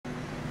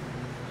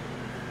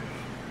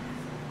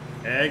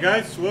Hey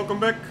guys, welcome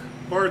back.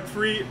 Part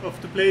 3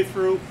 of the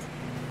playthrough.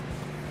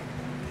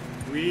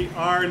 We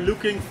are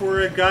looking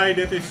for a guy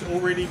that has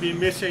already been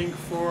missing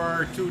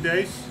for 2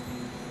 days.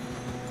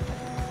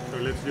 So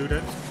let's do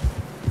that.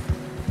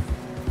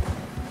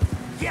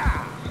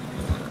 Yeah.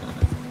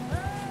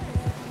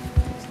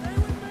 Hey, stay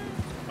with me.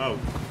 Oh,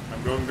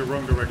 I'm going the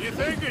wrong direction. You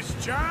think it's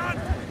John?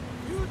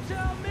 You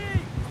tell me.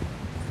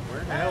 Where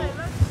the Hey, hell?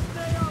 let's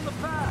stay on the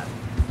path.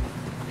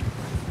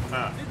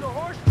 Ah, Need the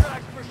horse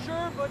tracks for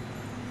sure, but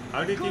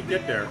how did he could be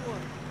get there?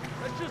 anyone.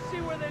 Let's just see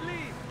where they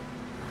lead.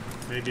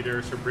 Maybe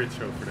there's a bridge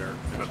over there.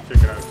 Let's check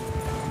it out.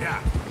 Yeah.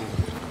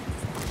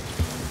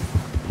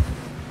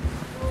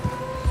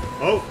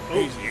 Oh,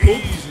 Easy,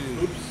 oops,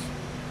 easy. oops.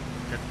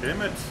 God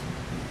damn it.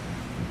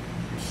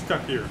 I'm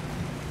stuck here.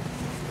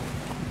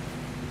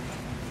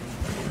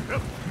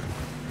 Nope.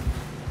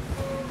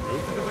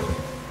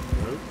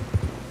 Nope.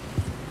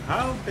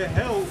 How the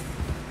hell?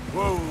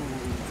 Whoa.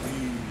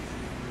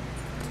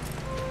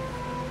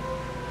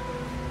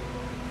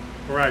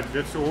 Alright,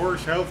 that's the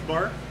horse health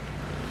bar.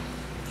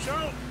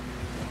 So,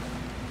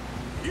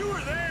 you were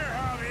there,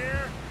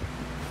 Javier.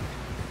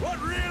 What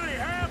really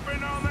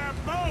happened on that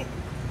boat?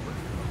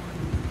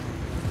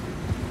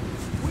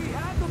 We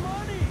had the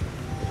money.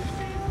 It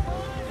seemed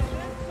fine, and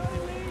then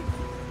suddenly.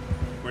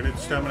 When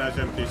its stamina is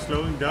empty,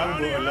 slowing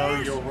down will allow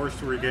your horse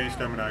to regain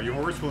stamina. Your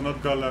horse will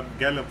not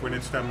gallop when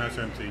its stamina is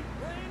empty.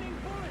 Raining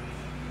bullets.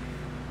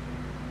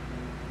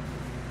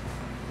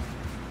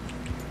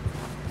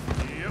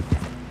 Yep.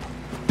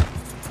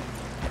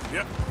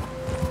 Yep.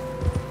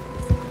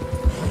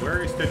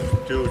 Where is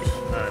that dude?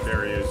 Ah,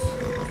 there he is.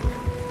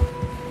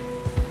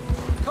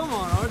 Come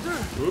on,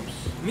 Arthur. Oops.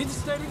 We need to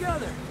stay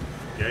together.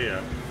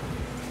 Yeah.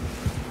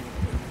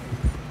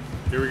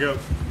 Here we go.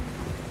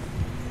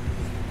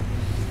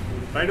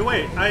 By the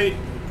way, I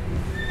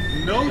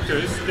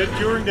noticed that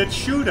during that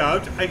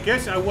shootout, I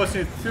guess I was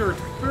in third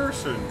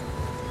person.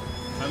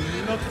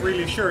 I'm not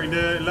really sure. In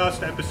the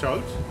last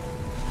episode,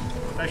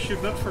 I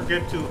should not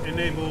forget to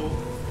enable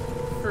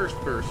first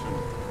person.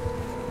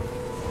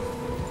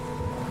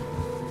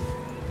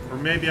 Or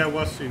maybe I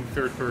was in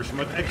third person,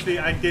 but actually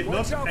I did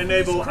Watch out not for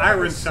enable these iron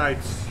crackers.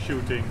 sights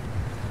shooting.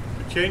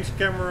 To change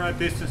camera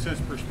distance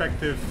and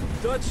perspective,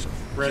 Dutch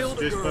press killed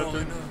a this girl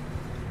button. in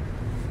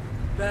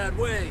a bad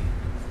way,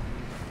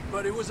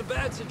 but it was a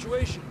bad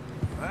situation.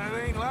 That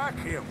ain't like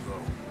him,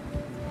 though.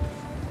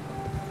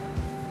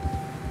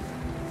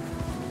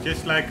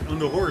 Just like on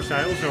the horse,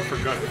 I also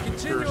forgot We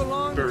continue first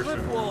along the person.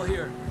 cliff wall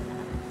here.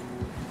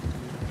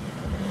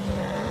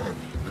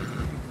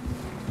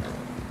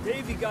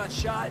 Davey got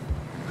shot.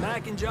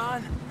 Mac and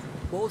John,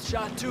 both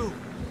shot too.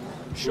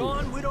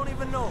 Sean, we don't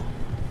even know.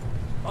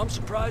 I'm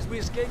surprised we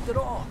escaped at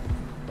all.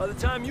 By the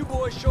time you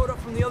boys showed up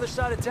from the other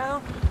side of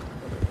town,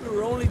 we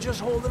were only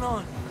just holding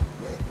on.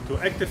 To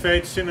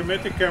activate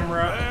cinematic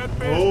camera, Bad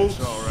hold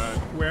business, all right.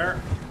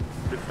 where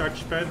the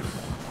touchpad,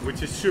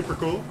 which is super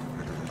cool.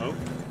 Oh,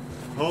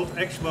 hold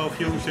X while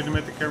viewing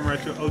cinematic camera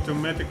to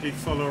automatically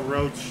follow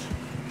roads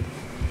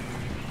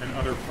and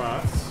other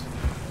paths.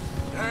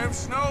 Damn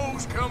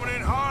snow's coming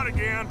in hard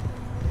again.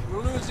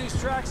 We'll lose these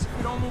tracks if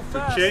we don't move To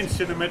fast. change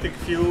cinematic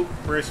view,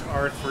 press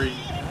R3.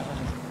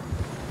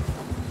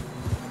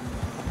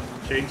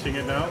 Changing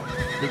it now.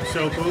 Looks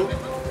so cool.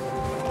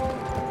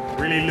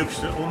 Really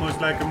looks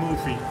almost like a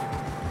movie.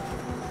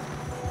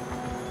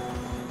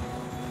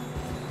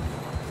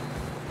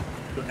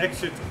 To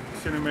exit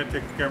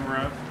cinematic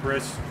camera,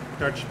 press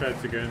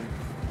touchpad again.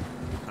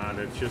 Ah,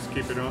 let's just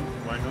keep it on.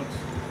 Why not?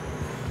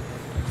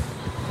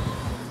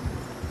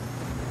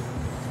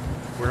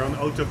 We're on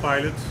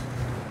autopilot.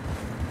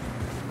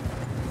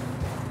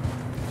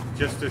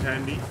 Just as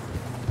handy.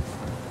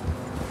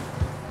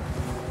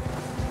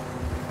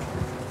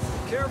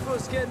 Careful,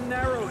 it's getting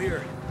narrow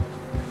here.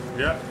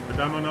 Yeah, but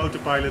I'm on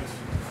autopilot.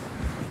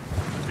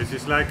 This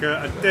is like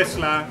a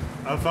Tesla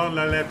avant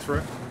la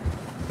lettre.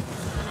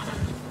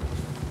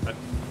 A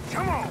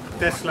Come on.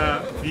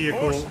 Tesla vehicle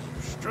Horse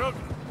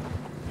struggling.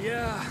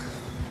 Yeah,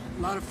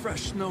 a lot of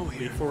fresh snow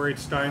here. before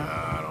its time.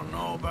 I don't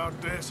know about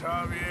this,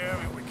 Javier.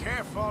 I mean, we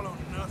can't follow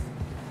nothing.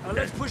 Now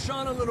let's push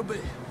on a little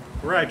bit.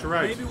 Right.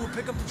 Maybe we'll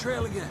pick up the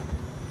trail again.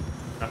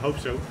 I hope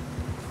so.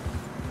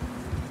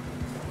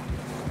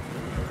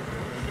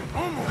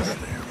 Almost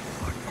there,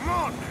 boy. Come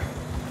on now.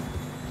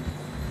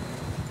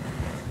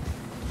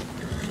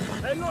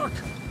 Hey, look!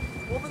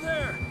 Over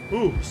there!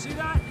 Ooh, You see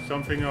that?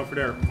 something over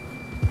there.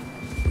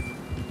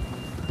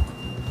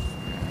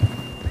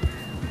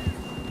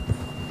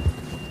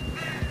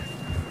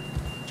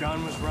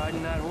 John was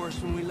riding that horse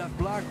when we left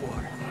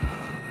Blackwater.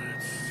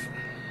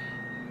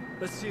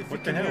 Let's see if What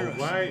he the can hear hell? us.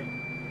 Why?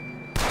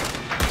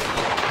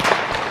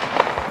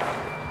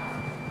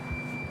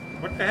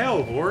 What the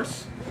hell,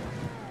 horse?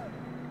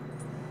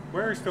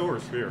 Where is the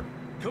horse? Here.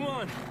 Come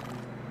on!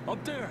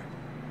 Up there!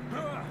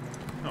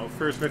 Oh,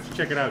 first let's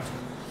check it out.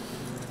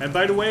 And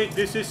by the way,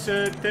 this is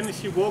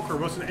Tennessee Walker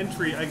was an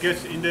entry, I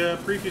guess, in the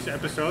previous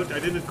episode. I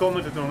didn't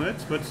comment on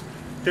it, but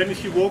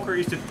Tennessee Walker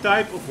is the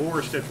type of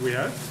horse that we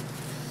have.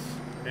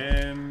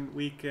 And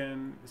we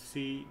can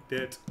see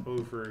that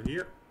over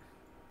here.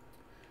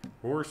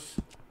 Horse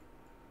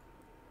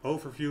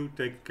overview.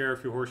 Take care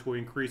of your horse will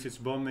increase its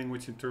bonding,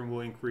 which in turn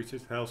will increase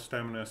its health,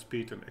 stamina,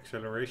 speed and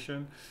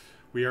acceleration.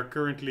 We are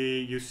currently,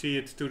 you see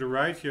it to the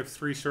right, you have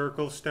 3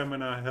 circles,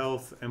 stamina,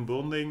 health and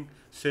bonding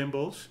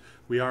symbols.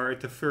 We are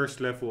at the first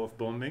level of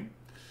bonding.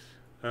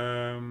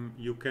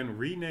 You can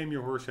rename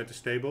your horse at the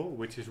stable,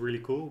 which is really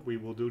cool. We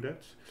will do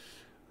that.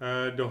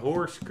 The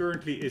horse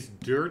currently is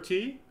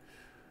dirty.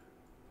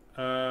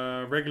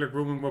 Regular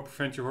grooming will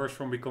prevent your horse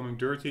from becoming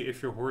dirty.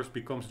 If your horse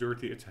becomes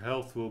dirty, its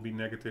health will be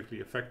negatively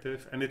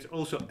affected. And it's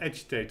also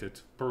agitated,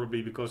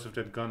 probably because of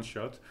that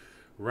gunshot.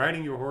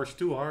 Riding your horse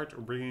too hard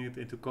or bringing it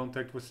into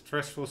contact with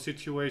stressful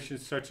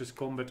situations such as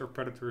combat or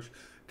predators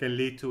can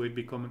lead to it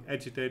becoming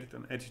agitated.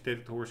 An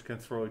agitated horse can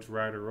throw its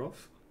rider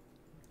off.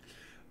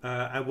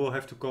 I will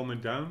have to calm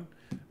it down.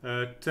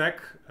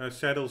 Tech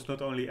saddles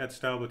not only add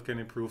style but can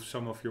improve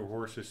some of your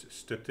horse's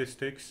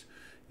statistics.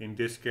 In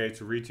this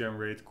case, regen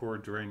rate, core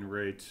drain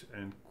rate,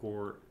 and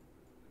core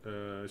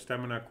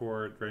stamina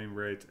core drain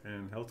rate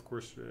and health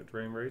core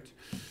drain rate.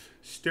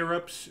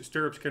 Stirrups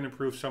can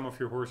improve some of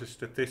your horse's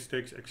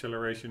statistics,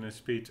 acceleration and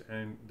speed,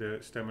 and the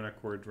stamina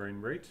core drain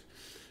rate,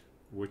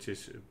 which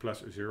is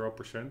plus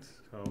 0%.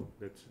 So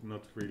that's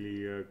not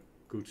really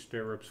good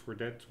stirrups for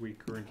that we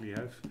currently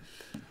have.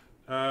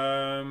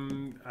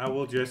 I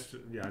will just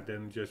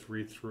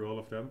read through all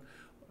of them.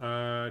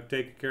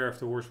 Taking care of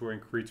the horse will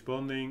increase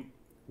bonding,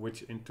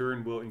 which in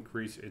turn will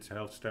increase its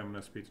health,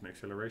 stamina, speed and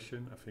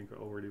acceleration. I think I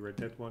already read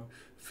that one.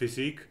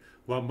 Physique.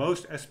 While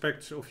most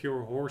aspects of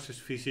your horse's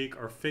physique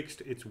are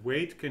fixed, its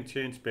weight can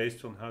change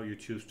based on how you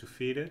choose to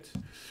feed it.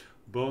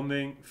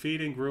 Bonding,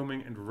 feeding,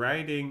 grooming and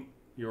riding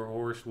your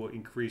horse will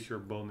increase your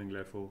bonding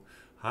level.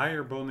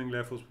 Higher bonding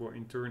levels will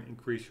in turn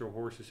increase your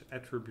horse's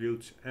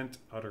attributes and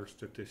other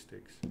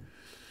statistics.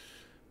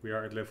 We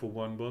are at level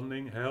 1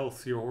 bonding.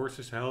 Health. Your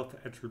horse's health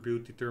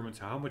attribute determines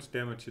how much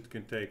damage it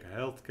can take.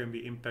 Health can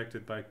be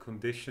impacted by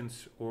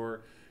conditions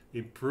or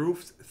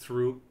improved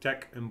through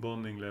tech and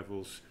bonding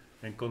levels.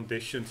 And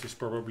conditions is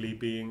probably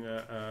being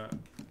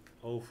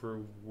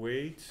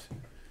overweight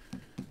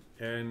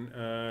and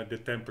the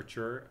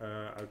temperature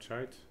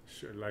outside.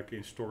 So like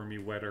in stormy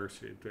weathers,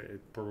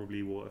 it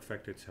probably will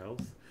affect its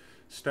health.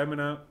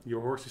 Stamina.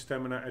 Your horse's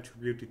stamina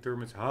attribute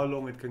determines how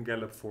long it can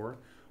gallop for.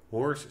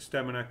 Horse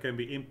stamina can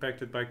be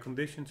impacted by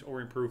conditions or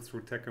improved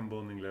through tech and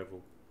bonding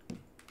level.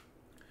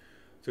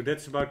 So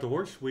that's about the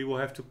horse. We will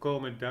have to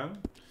calm it down.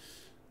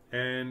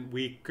 And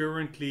we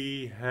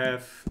currently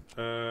have,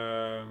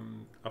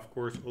 of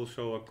course,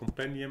 also a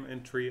compendium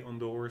entry on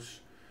the horse.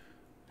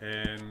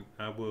 And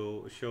I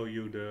will show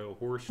you the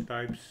horse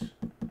types.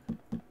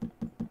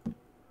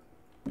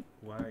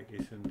 Why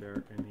isn't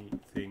there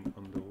anything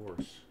on the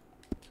horse?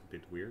 It's a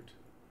bit weird.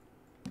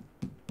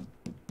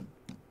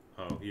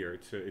 Oh, here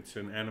it's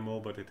an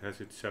animal, but it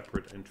has its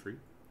separate entry,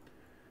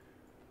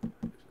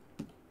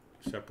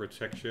 separate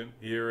section.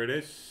 Here it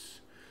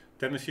is.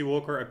 Tennessee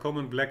Walker, a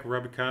common black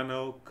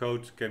Rabicano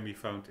coat, can be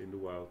found in the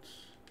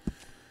wilds.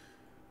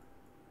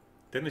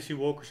 Tennessee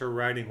Walkers are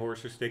riding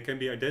horses. They can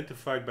be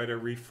identified by their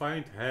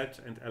refined head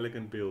and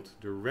elegant build.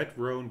 The red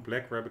roan,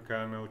 black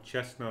Rabicano,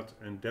 chestnut,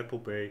 and dapple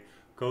bay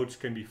coats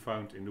can be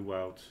found in the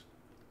wilds.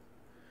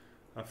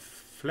 A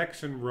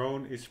Flaxen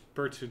roan is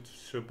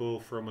purchasable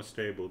from a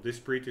stable. This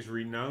breed is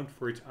renowned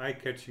for its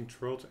eye-catching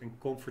trot and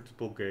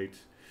comfortable gait.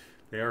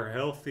 They are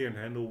healthy and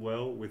handle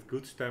well with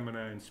good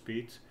stamina and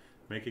speed,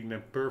 making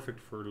them perfect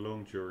for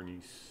long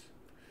journeys.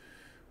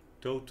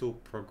 Total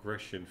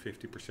progression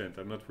 50%.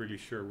 I'm not really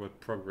sure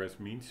what progress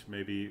means.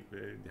 Maybe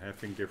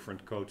having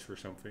different coats or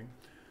something.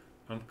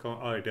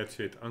 Oh, that's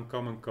it.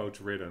 Uncommon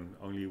coats ridden.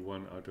 Only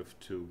 1 out of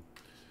 2.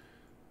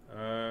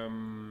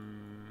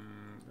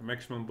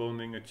 Maximum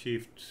bonding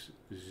achieved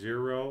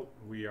 0.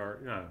 We are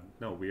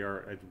we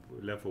are at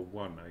level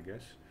 1, I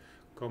guess.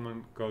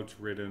 Common coach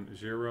ridden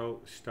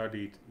 0.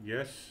 Studied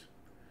yes.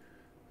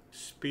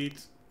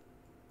 Speed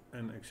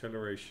and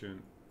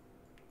acceleration.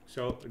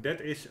 So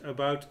that is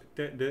about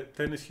the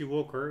Tennessee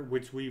Walker,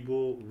 which we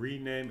will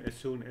rename as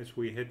soon as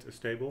we hit a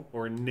stable,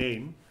 or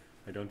name.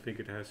 I don't think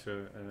it has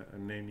a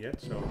name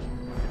yet, so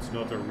it's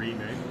not a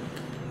rename.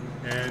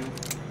 And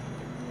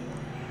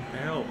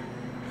hell,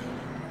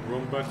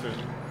 wrong button.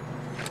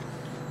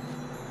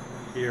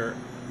 Here,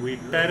 we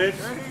pet it.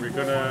 We're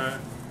gonna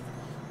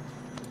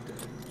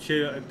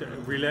chill,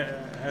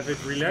 have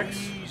it relax.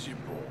 Easy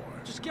boy.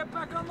 Just get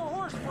back on the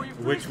horse before you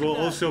Which will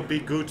also be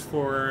good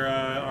for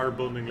our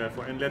bonding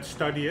level. And let's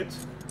study it.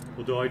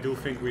 Although I do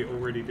think we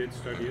already did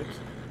study it.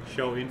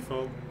 Show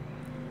info.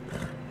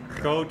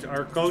 Code.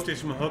 Our code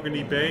is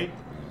Mahogany Bay.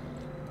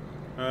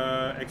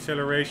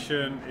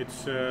 Acceleration,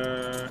 it's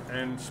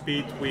and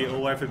speed. We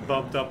all have it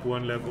bumped up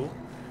 1 level.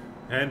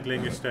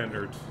 Handling is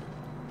standard.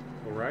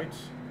 All right.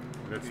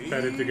 Let's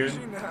pet it again.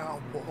 Easy now,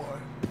 boy.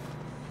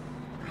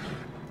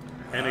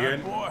 And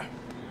again. Boy.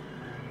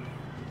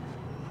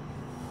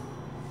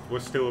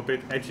 Was still a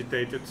bit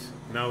agitated.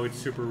 Now it's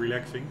super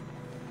relaxing.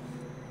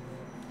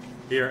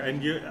 Here,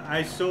 and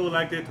I saw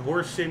like that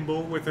horse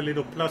symbol with a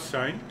little plus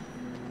sign.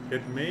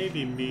 That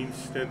maybe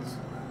means that...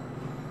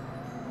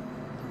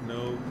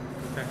 No,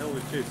 what the hell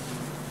is this?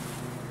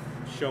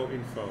 Show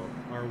info,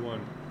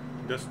 R1.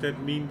 Does that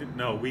mean that...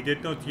 No, we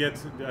did not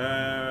yet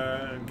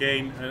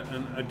gain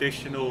an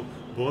additional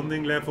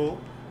bonding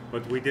level,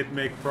 but we did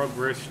make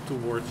progress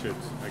towards it,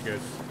 I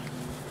guess.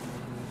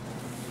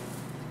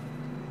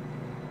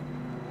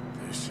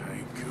 This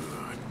ain't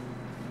good.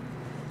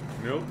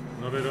 Nope,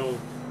 not at all.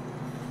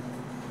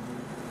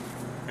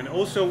 And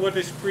also what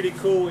is pretty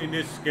cool in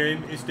this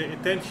game is the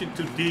attention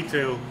to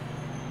detail,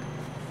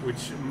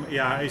 which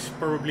yeah is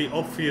probably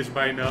obvious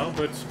by now,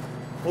 but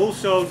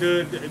also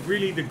the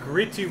really the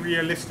gritty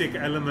realistic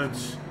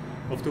elements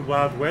of the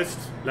Wild West,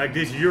 like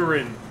this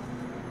urine.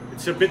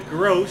 It's a bit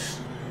gross,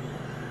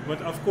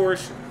 but of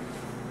course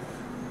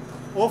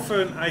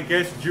often I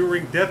guess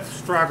during death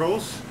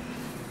struggles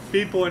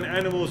people and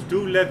animals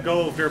do let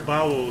go of their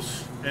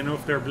bowels and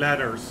of their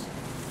bladders.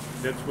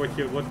 That's what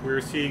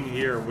we're seeing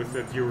here with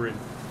that urine.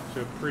 It's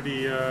a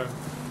pretty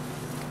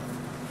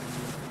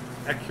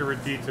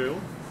accurate detail.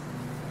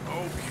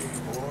 Okay,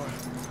 boy.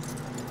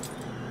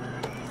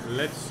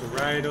 Let's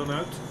ride on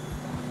out.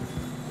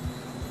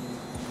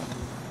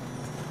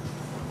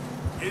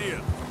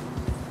 Idiot.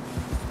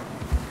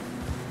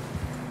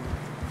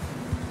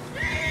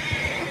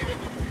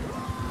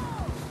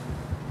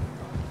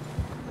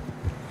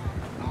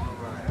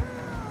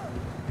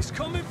 He's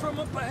coming from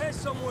up ahead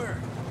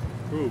somewhere.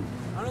 Ooh.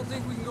 I don't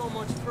think we can go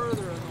much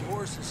further on the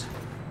horses.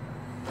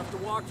 Have to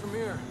walk from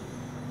here.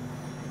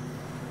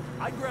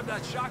 I'd grab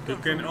that shotgun.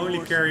 You can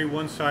only carry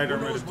one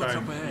sidearm at a what's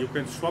time. up ahead? You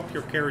can swap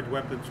your carried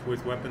weapons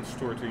with weapons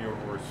stored in your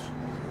horse.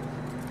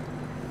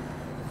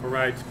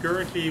 Alright,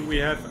 currently we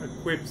have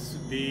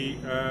equipped the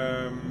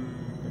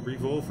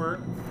revolver.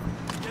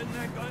 Getting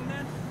that gun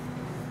then?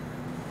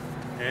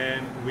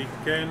 And we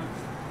can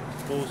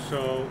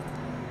also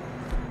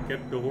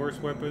get the horse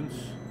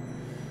weapons.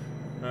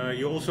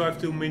 You also have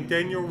to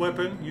maintain your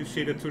weapon. You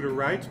see that to the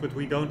right, but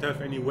we don't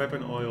have any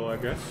weapon oil, I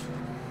guess.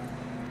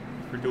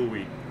 Or do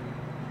we?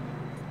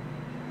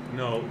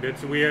 No,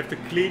 that's we have the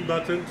clean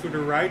button to the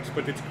right,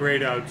 but it's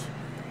grayed out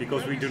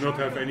because we do not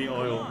have any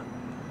oil.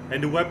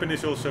 And the weapon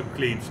is also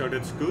clean, so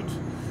that's good.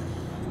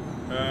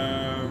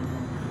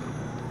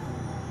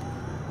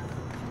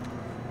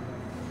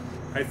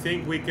 I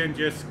think we can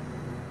just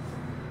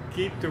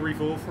keep the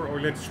revolver, or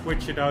let's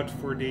switch it out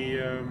for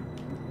the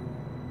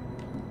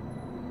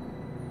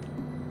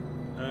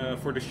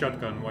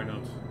shotgun. Why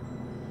not?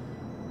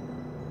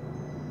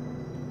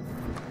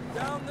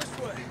 Down this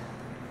way.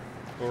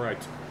 All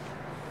right.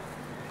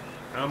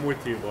 I'm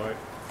with you, boy.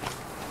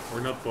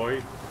 Or not,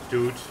 boy.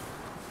 Dude.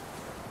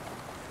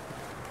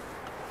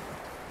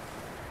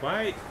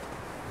 Why?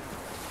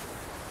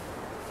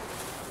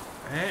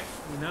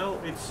 Now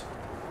it's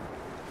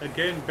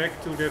again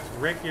back to that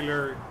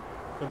regular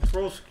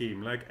control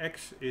scheme. Like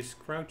X is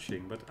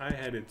crouching, but I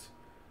had it.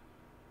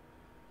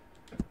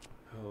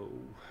 Oh.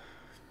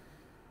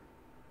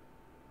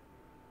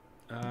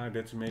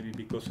 That's maybe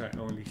because I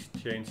only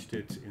changed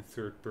it in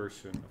third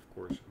person. Of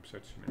course, I'm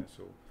such an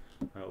asshole.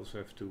 I also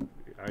have to,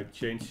 I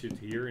changed it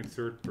here in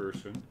third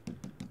person.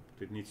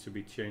 But it needs to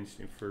be changed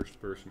in first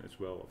person as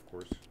well, of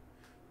course.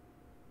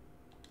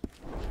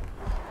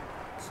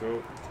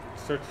 So,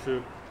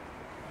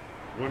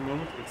 one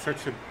moment, it's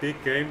such a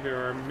big game,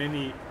 there are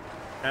many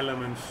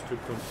elements to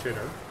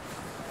consider.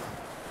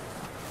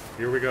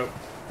 Here we go.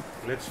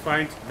 Let's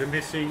find the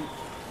missing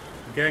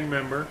gang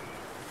member.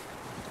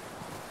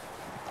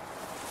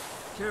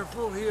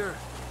 Careful here.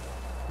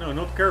 No,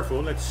 not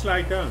careful, let's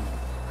slide down.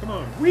 Come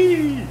on,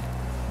 whee!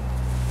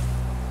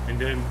 And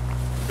then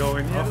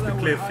going off the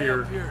cliff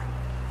here.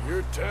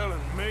 You're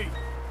telling me.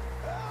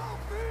 Help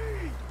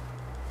me!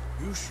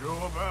 You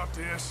sure about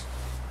this?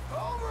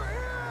 Over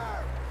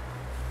here!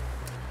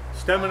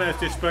 Stamina is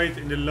displayed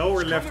in the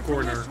lower left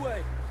corner.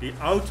 The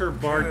outer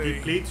bar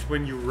depletes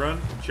when you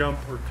run, jump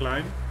or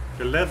climb.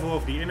 The level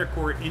of the inner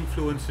core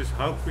influences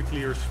how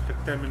quickly your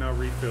stamina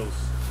refills.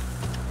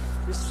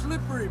 It's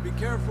slippery, be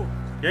careful.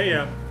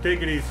 Yeah,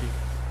 take it easy.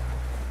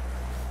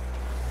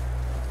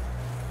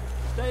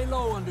 Stay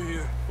low under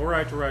here.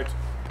 Alright.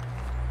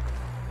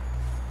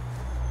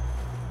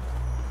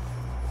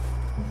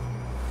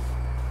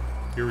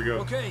 Here we go.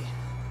 Okay,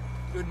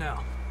 good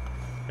now.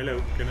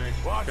 Hello, can I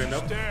stand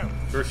up? Down.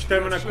 Your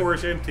stamina core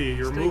is empty.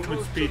 Your Stay movement close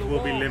to speed the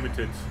will be wall.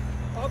 limited.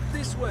 Up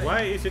this way.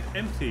 Why is it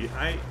empty?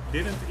 I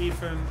didn't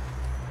even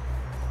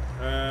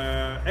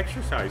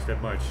exercise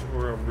that much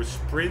or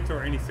sprint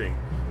or anything.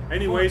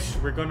 Anyways,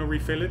 we're gonna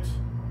refill it.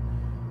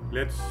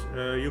 Let's.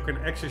 You can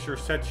access your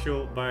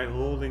satchel by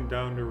holding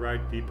down the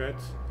right D-pad.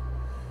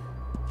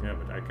 Yeah,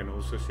 but I can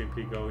also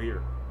simply go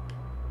here.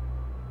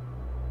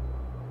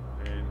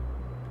 And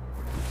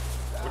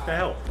what the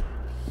hell?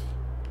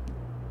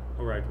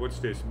 Alright, what's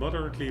this?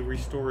 Moderately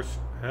restores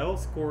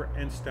health core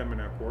and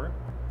stamina core.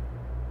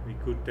 We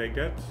could take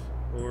that.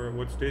 Or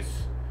what's this?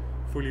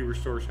 Fully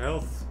restores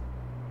health.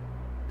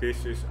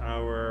 This is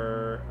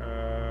our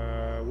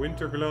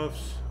winter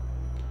gloves.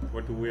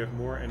 What do we have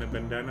more? And a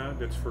bandana.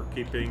 That's for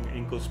keeping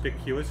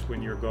inconspicuous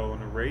when you're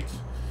going on a raid.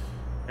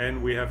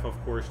 And we have, of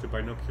course, the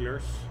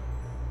binoculars.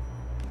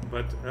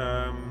 But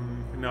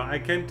now I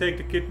can take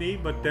the kidney,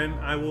 but then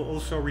I will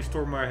also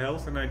restore my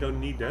health, and I don't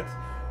need that.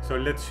 So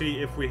let's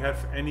see if we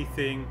have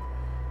anything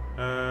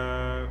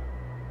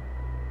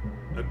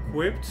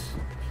equipped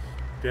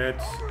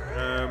that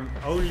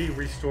only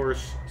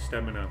restores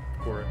stamina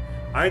core.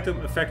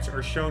 Item effects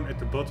are shown at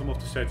the bottom of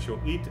the satchel.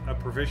 Eat a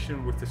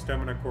provision with the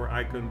stamina core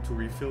icon to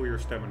refill your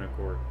stamina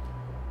core.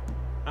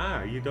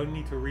 Ah, you don't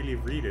need to really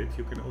read it.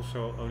 You can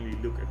also only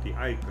look at the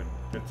icon.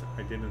 That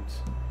I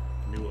didn't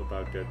knew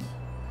about that.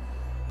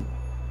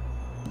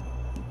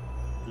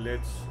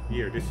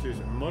 Here, this is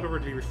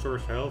moderately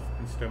restores health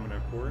and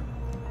stamina core.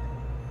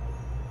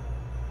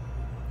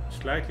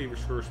 Slightly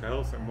restores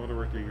health and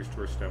moderately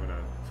restores stamina.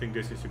 I think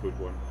this is a good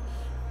one.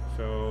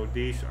 So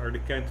these are the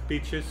canned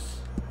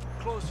peaches.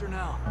 Closer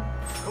now.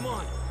 Come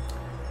on.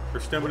 Your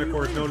stamina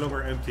core is no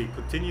longer empty.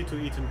 Continue to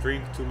eat and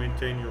drink to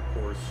maintain your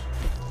course.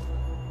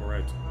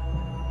 Alright.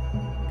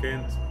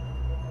 Canned.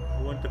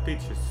 I want the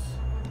peaches.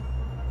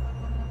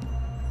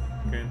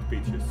 Canned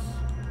peaches.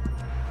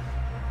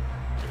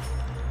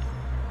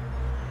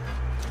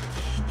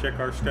 Check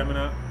our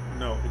stamina.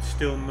 No, it's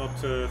still not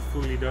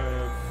fully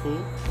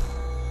full.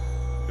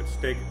 Let's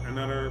take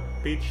another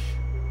peach.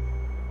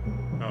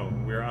 Oh,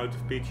 we're out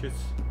of peaches.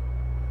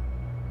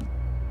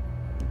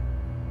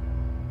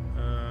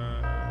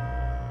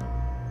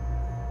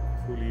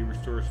 Fully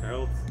restores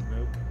health.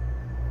 Nope.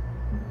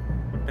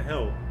 What the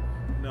hell?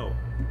 No,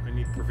 I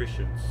need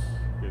provisions.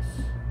 Yes.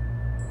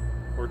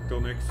 Or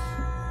tonics.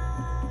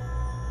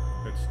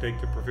 Let's take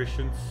the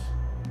provisions.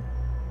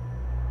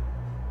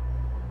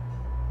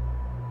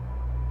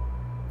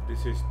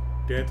 This is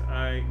dead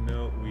eye.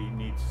 No, we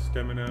need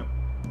stamina.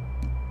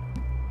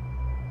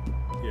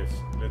 Yes,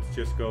 let's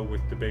just go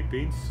with the baked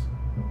beans.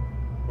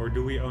 Or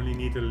do we only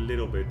need a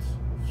little bit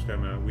of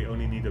stamina? We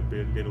only need a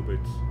little bit.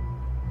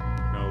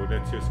 No,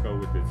 let's just go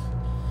with it.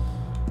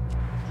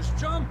 Just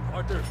jump,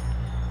 Arthur.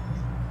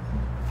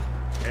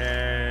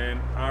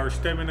 And our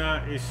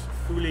stamina is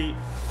fully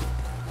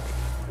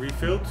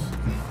refilled.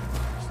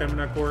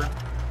 Stamina core.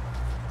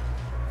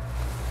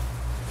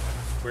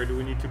 Where do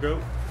we need to go?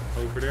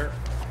 Over there.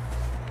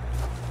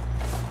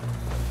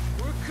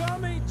 We're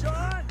coming,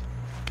 John.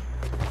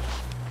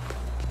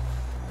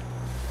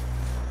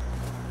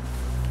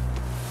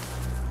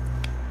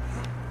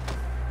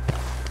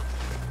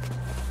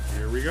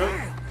 Here we go.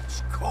 Man,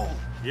 it's cold.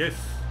 Yes.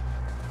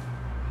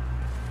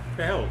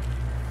 The hell?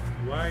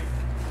 Why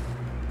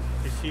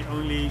is he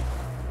only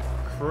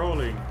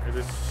crawling at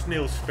a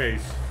snail's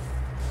pace?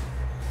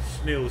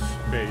 Snail's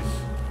pace.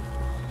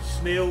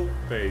 Snail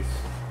pace.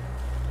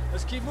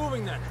 Let's keep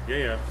moving then.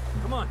 Yeah.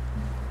 Come on.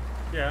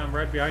 Yeah, I'm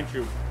right behind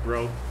you,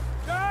 bro.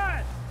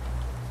 John!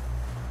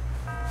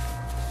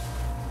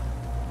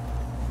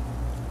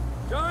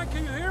 John,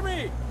 can you hear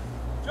me?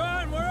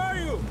 John, where are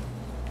you?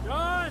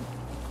 John!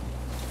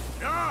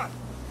 John!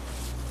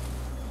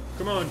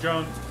 Come on,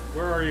 John.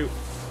 Where are you?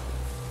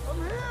 I'm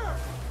here!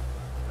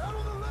 Down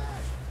on the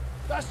ledge!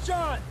 That's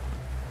John!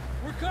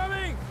 We're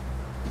coming!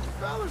 The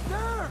fella's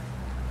there!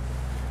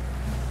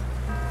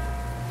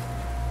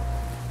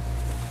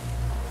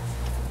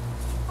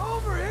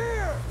 Over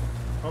here!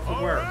 Off of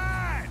All where?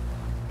 right!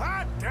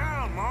 Hot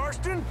down,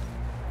 Marston!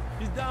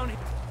 He's down here.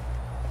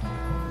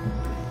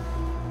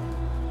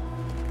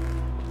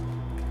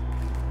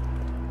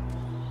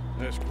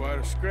 That's quite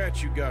a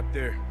scratch you got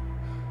there.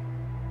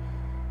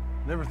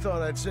 Never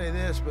thought I'd say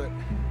this, but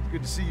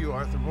good to see you,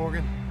 Arthur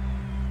Morgan.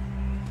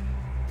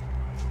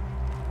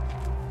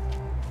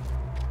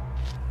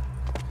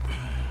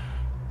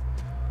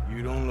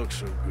 You don't look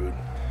so good.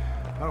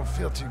 I don't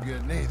feel too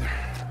good neither.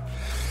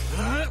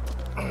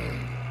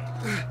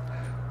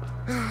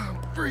 I'm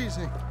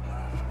freezing.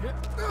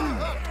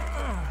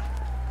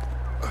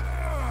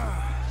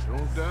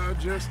 Don't die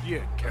just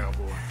yet,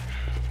 cowboy.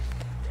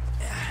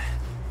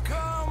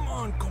 Come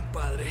on,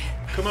 compadre.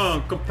 Come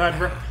on,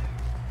 compadre.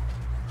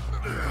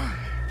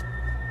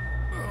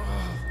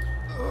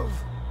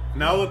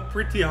 Now a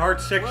pretty hard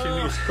section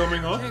is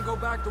coming up. Can't go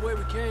back the way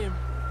we came.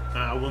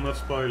 I will not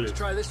spoil Let's it.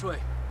 try this way.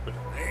 But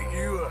Ain't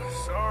you a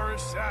sorry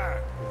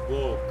sight?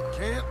 walk.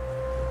 Can't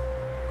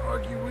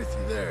argue with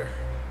you there.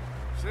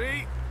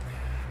 See?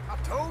 I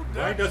told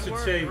Why Dutch does you it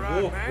weren't say the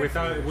right walk man for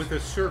without this. with a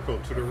circle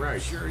to the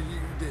right? Sure you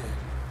did.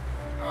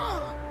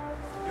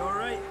 You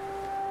alright?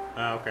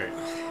 Ah, okay.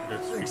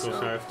 That's think because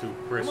so. I have to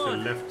press Come the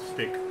on. left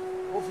stick.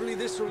 Hopefully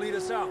this will lead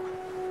us out.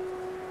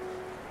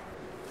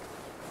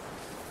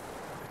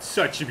 It's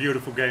such a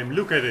beautiful game.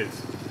 Look at it.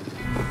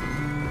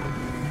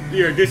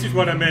 Here, this is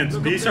what I meant.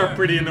 Look up These are there.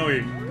 pretty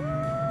annoying.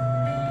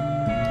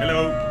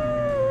 Hello.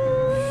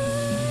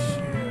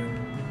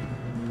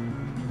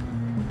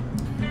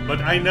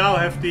 But I now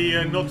have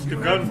the not the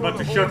gun but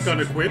the shotgun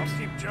equipped.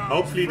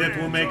 Hopefully that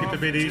will make it a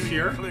bit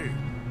easier.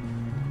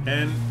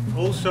 And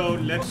also,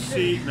 let's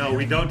see. No,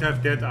 we don't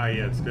have Dead Eye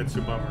yet. That's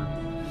a bummer.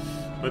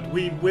 But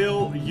we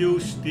will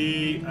use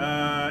the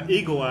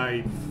Eagle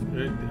Eye,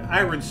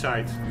 Iron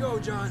Sight. Go,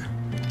 John.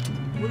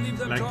 We'll leave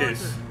them like to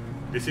this. Arthur.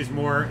 This is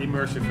more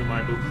immersive in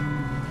my book.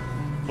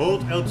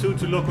 Hold L2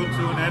 to lock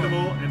onto an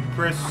animal and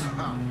press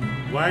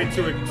Y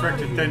to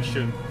attract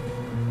attention.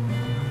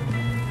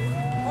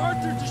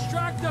 Arthur,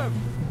 distract them!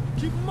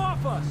 Keep them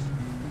off us!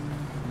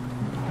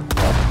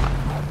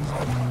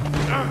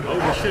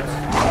 Holy shit.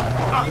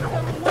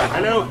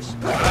 Hello!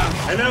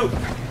 Hello!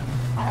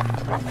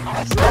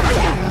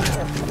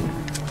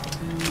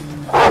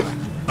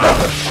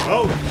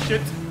 Oh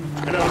shit!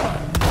 Hello!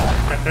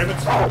 God damn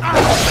it!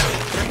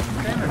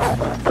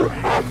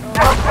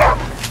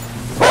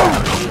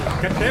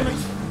 God damn it!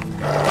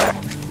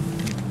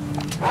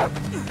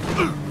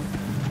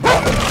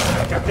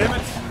 God damn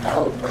it!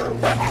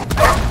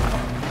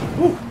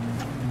 Woo.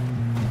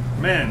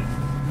 Man,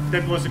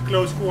 that was a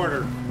close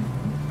quarter.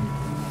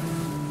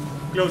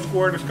 Close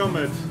quarters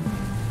combat.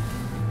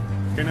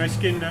 Can I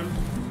skin them?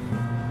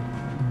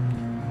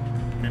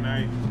 Can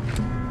I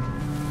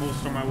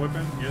holster my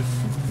weapon? Yes.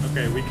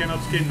 Okay, we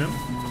cannot skin them.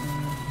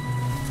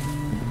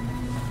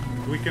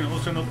 We can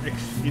also not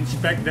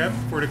inspect them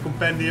for the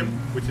compendium,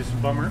 which is a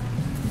bummer.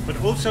 But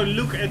also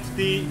look at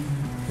the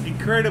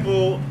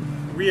incredible,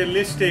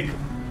 realistic,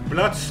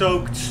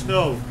 blood-soaked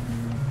snow.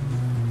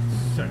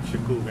 Such a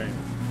cool game.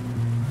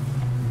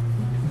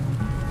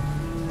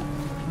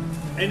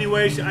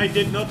 Anyways, I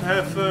did not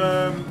have.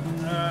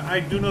 I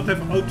do not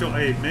have auto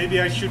aim. Maybe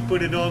I should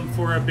put it on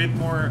for a bit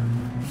more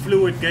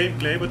fluid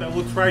gameplay, but I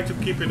will try to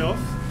keep it off.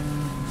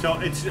 So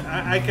it's.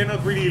 I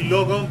cannot really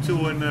log on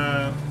to an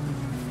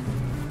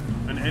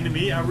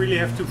enemy. I really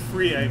have to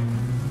free aim,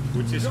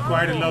 which is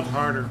quite a lot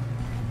harder.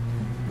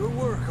 Good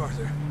work,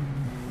 Arthur.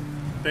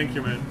 Thank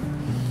you, man.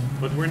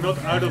 But we're not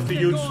out of the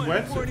huge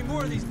sweat. Before any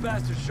more of these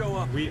bastards show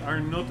up. We are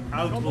not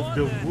out Come of on,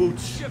 the then.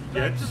 woods Shift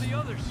yet. back to the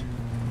others.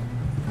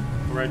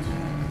 Right.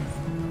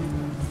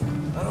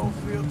 I don't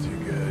feel too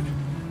good.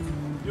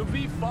 You'll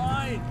be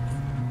fine.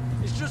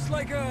 It's just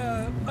like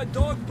a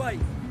dog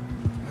bite.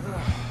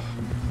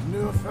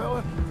 Knew a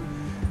fella,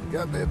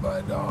 got bit by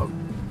a dog,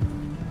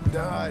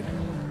 died.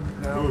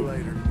 An hour Ooh.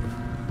 later.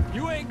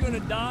 You ain't gonna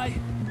die.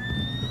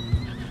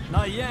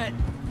 Not yet.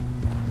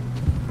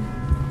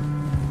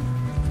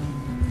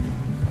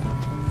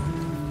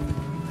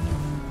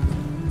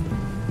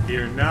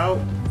 Here now.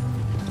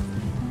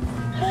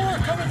 More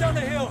coming down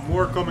the hill.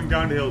 More coming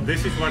down the hill.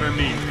 This is what I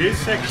mean. This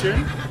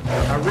section,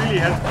 I really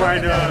had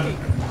quite a...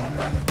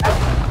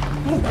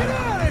 Ooh,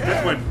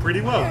 that went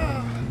pretty well.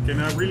 Can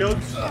I reload?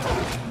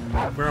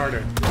 Where are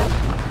they?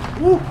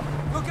 Woo!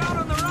 Look out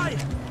on the right.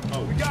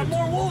 Oh, We got shit.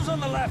 more wolves on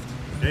the left.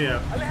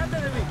 Yeah. Alejandro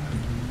de mí.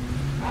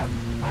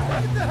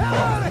 Get the hell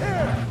out of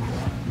here!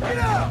 Get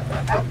out!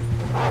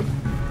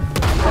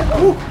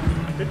 Woo!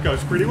 It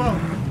goes pretty well.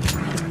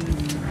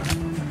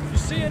 You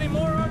see any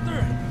more,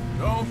 Arthur?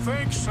 Don't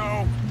think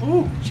so.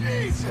 Ooh,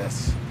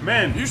 Jesus!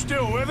 man. You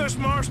still with us,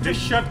 Marston? This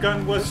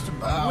shotgun was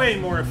way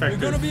more You're gonna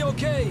effective. be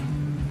okay.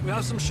 We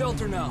have some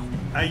shelter now.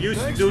 I used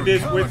to Thanks do for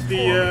this coming with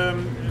the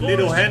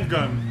little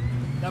handgun.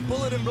 That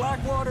bullet in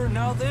Blackwater,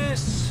 now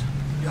this.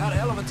 You had a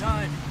hell of a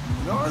time.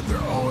 And Arthur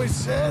always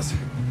says,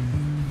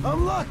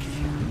 I'm lucky.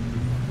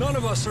 None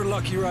of us are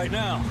lucky right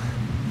now.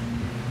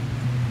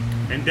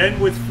 And then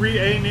with free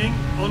aiming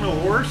on a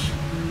horse,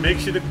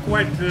 makes it a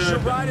quite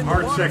Should ride in the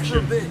hard water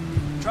section. for a bit.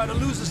 Try to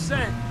lose the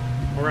scent.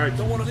 Alright.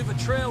 Don't want to leave a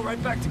trail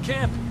right back to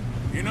camp.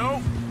 You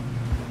know,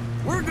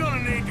 we're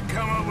gonna need to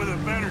come up with a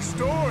better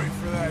story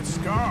for that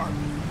scar.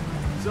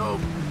 So,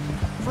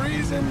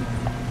 freezing,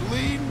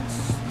 bleeding,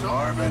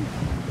 starving,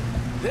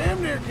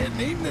 damn near getting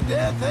eaten to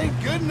death ain't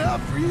good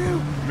enough for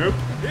you? Nope.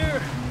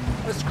 Here,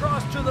 let's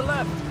cross to the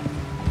left.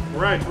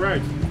 Right,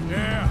 right.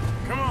 Yeah,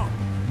 come on.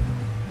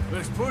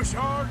 Let's push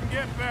hard and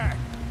get back.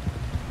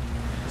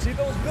 See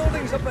those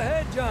buildings up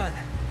ahead, John?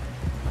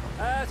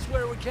 That's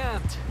where we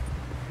camped.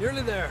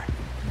 Nearly there.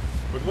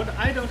 But what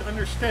I don't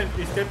understand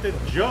is that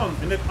John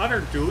and that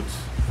other dudes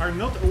are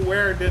not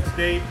aware that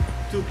they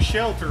took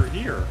shelter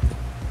here.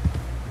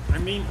 I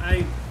mean,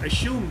 I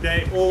assume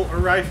they all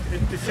arrived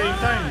at the same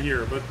time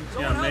here, but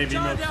Someone yeah, help maybe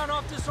John not. down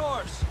off this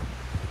horse.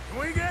 Can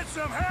we get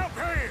some help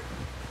here?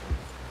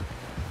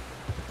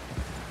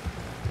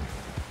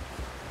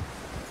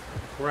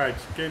 Right,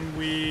 can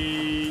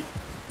we...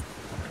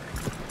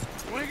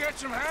 Can we get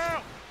some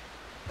help?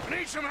 I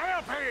need some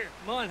help here.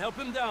 Come on, help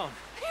him down.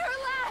 You're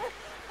alive!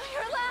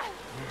 You're alive!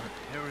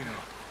 There we go.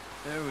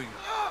 There we go.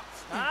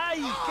 Ay,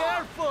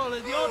 careful,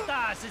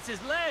 idiotas! It's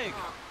his leg.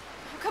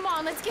 Come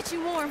on, let's get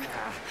you warm.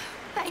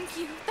 Thank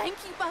you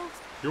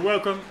both. You're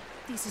welcome.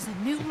 This is a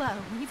new low,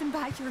 even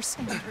by your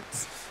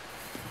standards.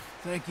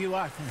 Thank you,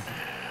 Arthur.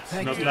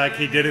 Thank Not you. like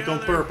he did it on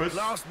purpose.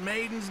 Lost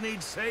maidens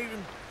need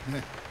saving.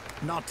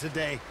 Not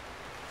today.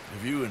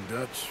 Have you and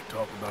Dutch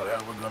talked about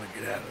how we're gonna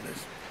get out of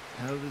this?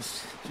 I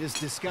was just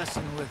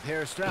discussing with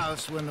Herr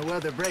Strauss when the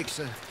weather breaks.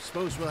 I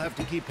suppose we'll have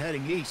to keep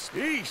heading east.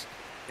 East?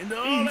 Into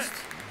all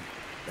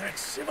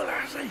that's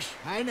civilization.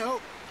 I know.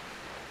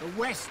 The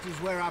west is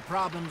where our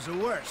problems are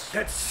worse.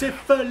 That's Come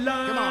on,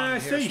 Herr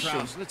civilization.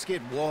 Strauss, let's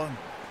get warm.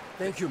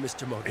 Thank you,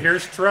 Mr. Morgan. Herr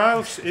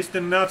Strauss is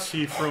the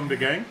Nazi from the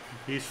gang.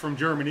 He's from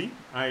Germany,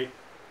 I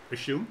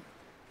assume.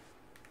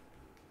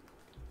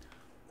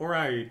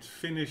 Alright,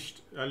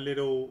 finished a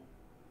little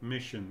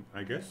mission,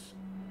 I guess.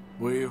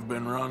 We've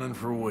been running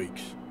for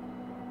weeks.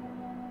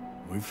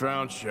 We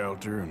found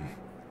shelter and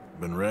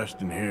been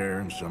resting here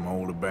in some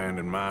old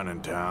abandoned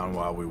mining town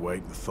while we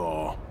wait the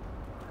thaw.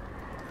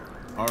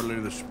 Hardly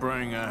the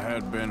spring I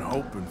had been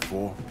hoping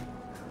for.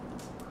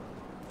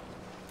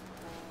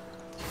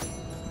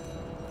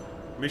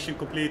 Mission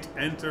complete.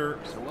 Enter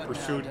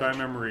pursued by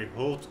memory.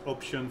 Hold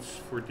options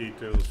for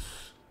details.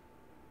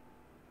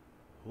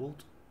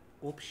 Hold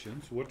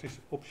options? What is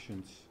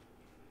options?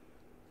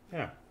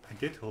 Yeah, I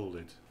did hold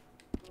it.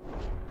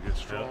 Get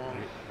strong.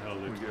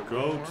 Held it.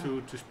 Go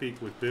to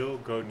speak with Bill.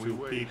 Go to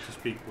Pete to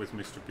speak with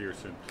Mr.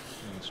 Pearson.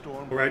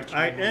 Alright,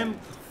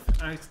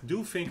 I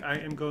do think I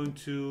am going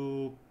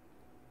to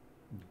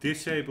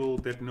disable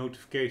that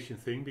notification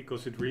thing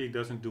because it really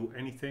doesn't do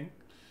anything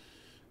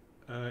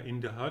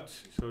in the HUD.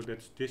 So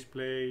that's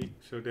display.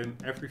 So then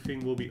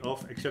everything will be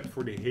off except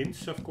for the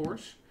hints, of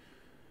course.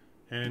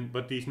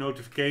 But these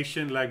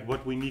notifications, like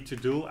what we need to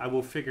do, I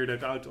will figure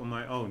that out on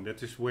my own.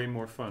 That is way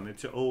more fun.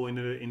 It's all in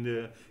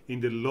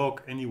the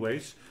log,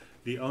 anyways.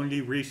 The only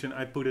reason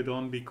I put it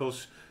on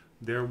because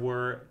there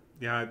were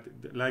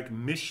like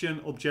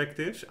mission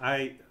objectives.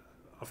 I,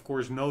 of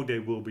course, know they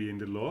will be in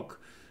the log,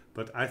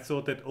 but I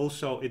thought that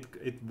also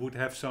it would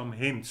have some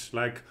hints,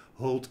 like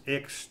hold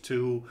X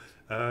to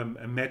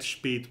match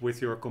speed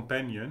with your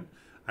companion.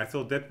 I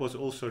thought that was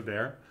also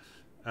there.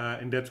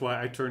 And that's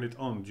why I turned it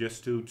on,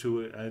 just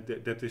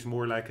that is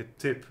more like a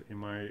tip in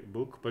my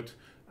book, but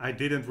I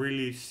didn't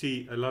really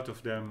see a lot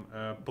of them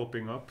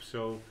popping up.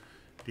 So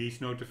these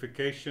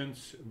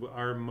notifications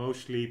are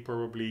mostly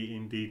probably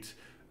indeed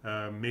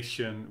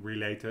mission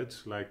related,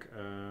 like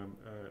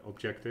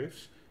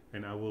objectives,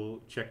 and I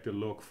will check the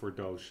log for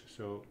those.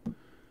 So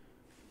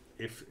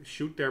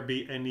should there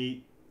be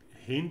any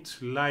hint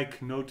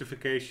like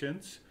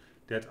notifications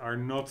that are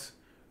not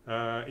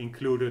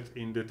included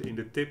in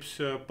the tips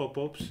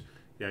pop-ups,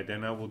 yeah,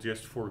 then I will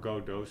just forego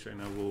those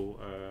and I will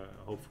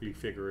hopefully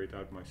figure it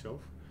out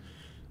myself.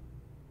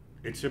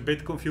 It's a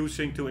bit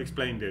confusing to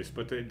explain this,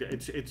 but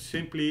it's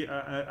simply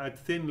a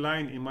thin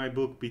line in my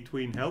book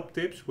between help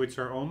tips, which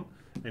are on,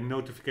 and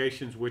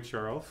notifications, which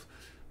are off.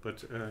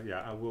 But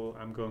yeah,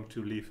 I'm going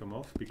to leave them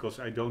off because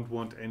I don't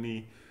want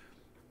any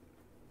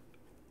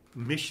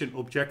mission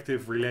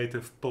objective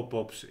related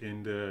pop-ups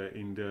in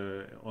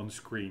the on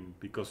screen,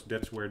 because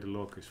that's where the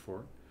log is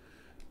for.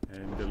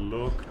 And the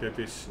log that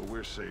is, so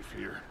we're safe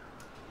here.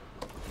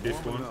 This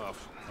one. Oh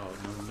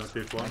no, not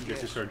this one.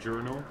 This is our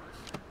journal.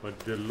 But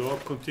the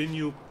log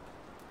continue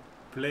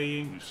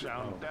playing. You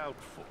sound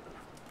doubtful.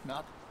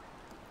 Not.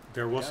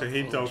 There was a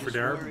hint over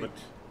there, but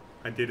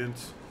I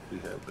didn't. We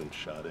have been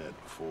shot at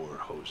before,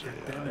 Jose.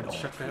 Damn it!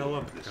 Shut the hell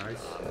up, guys.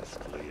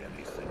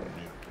 Anything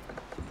new.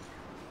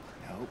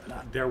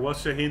 There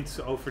was a hint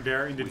over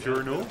there in the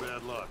journal,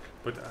 bad luck.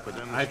 but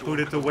I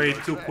put it away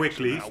too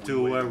quickly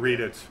to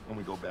read it.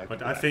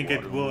 But I think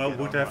it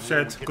would have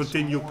said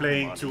continue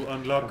playing to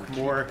unlock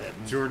more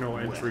journal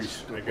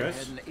entries, I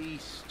guess.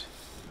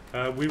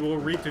 We will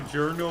read the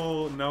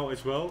journal now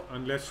as well,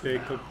 unless they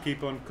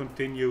keep on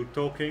continue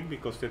talking,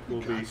 because that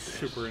will be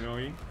super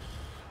annoying.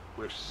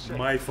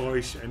 My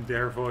voice and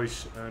their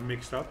voice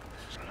mixed up.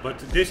 But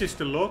this is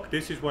the log,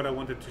 this is what I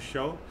wanted to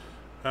show.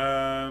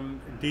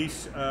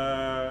 These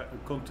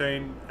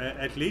contain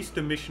at least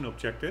the mission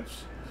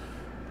objectives,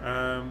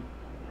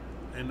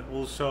 and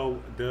also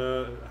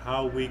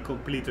how we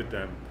completed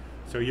them.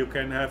 So you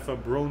can have a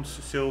bronze,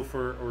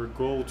 silver or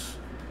gold.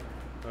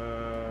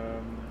 I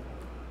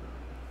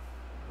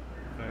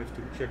have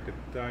to check the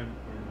time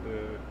on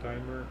the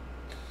timer.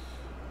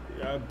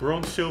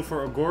 Bronze,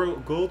 silver or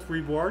gold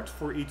reward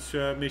for each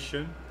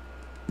mission.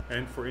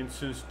 And for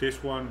instance,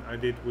 this one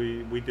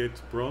we did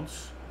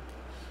bronze,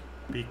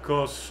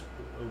 because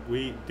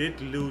we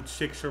did loot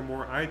 6 or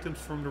more items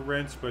from the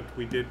rents, but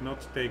we did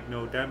not take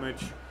no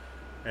damage,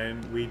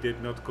 and we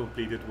did not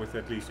complete it with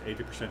at least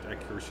 80%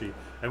 accuracy.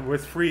 And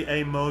with free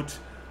aim mode,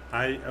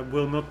 I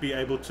will not be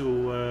able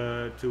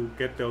to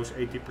get those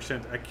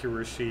 80%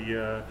 accuracy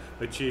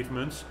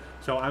achievements.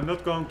 So I'm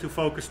not going to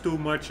focus too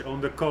much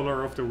on the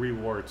color of the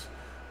reward,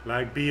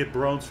 like be it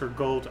bronze or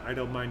gold. I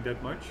don't mind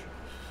that much.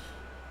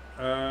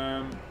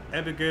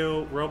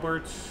 Abigail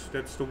Roberts,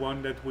 that's the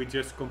one that we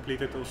just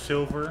completed on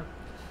silver.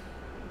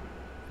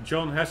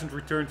 John hasn't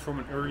returned from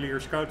an earlier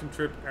scouting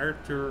trip.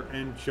 Arthur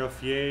and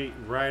Javier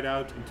ride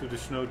out into the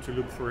snow to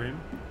look for him.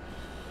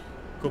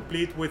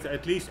 Complete with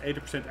at least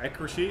 80%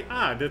 accuracy.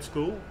 Ah, that's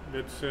cool.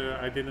 That's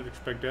I didn't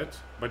expect that.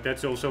 But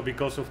that's also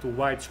because of the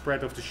wide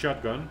spread of the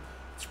shotgun.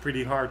 It's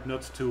pretty hard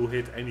not to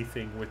hit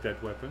anything with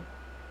that weapon.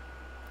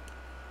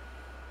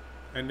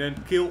 And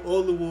then kill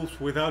all the wolves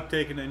without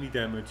taking any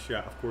damage.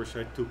 Yeah, of course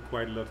I took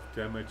quite a lot of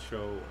damage,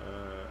 so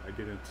I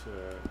didn't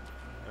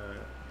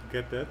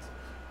get that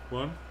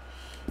one.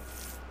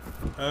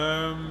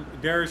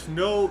 There's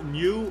no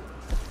new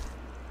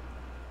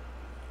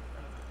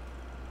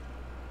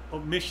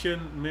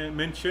mission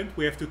mentioned.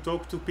 We have to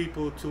talk to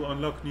people to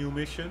unlock new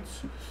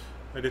missions.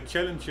 The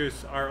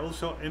challenges are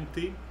also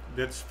empty.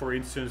 That's, for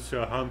instance,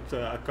 hunt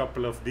a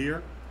couple of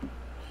deer.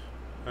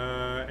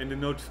 And the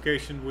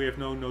notification, we have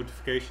no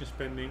notifications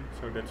pending,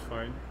 so that's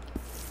fine.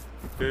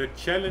 The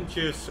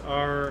challenges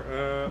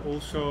are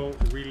also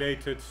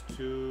related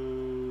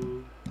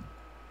to,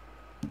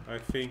 I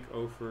think,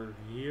 over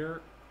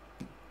here.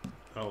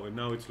 Oh, and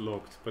now it's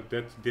locked, but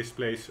that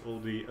displays all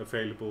the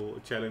available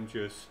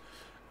challenges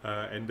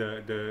and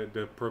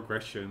the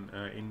progression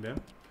in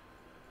them.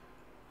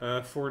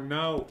 For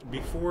now,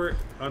 before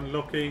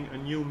unlocking a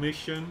new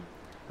mission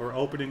or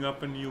opening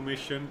up a new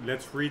mission,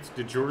 let's read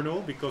the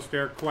journal, because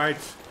they're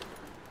quite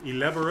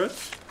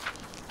elaborate,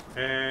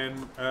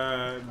 and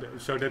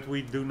so that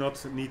we do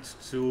not need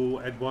to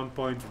at one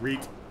point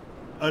read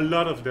a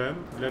lot of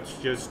them. Let's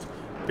just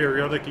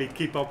periodically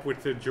keep up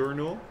with the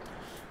journal.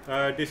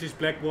 This is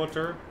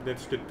Blackwater.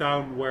 That's the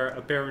town where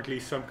apparently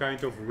some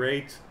kind of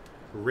raid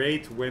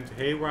went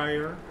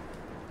haywire.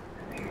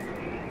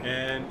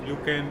 And you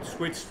can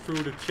switch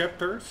through the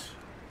chapters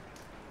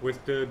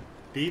with the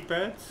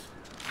D-pad,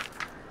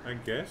 I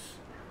guess.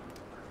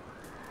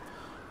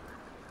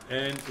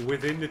 And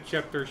within the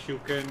chapters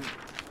you can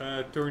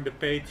turn the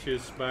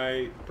pages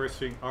by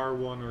pressing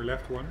R1 or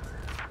left one.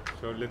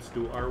 So let's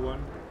do R1.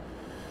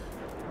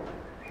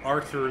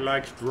 Arthur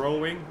likes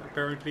drawing,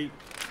 apparently.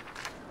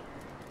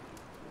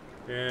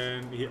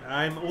 And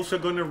I'm also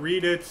gonna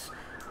read it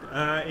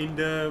in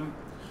the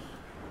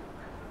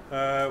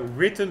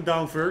written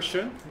down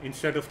version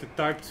instead of the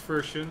typed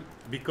version,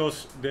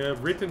 because the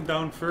written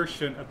down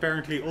version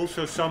apparently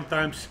also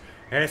sometimes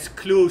has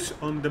clues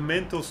on the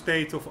mental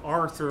state of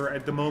Arthur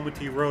at the moment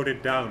he wrote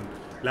it down.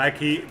 Like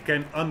he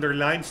can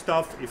underline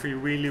stuff if he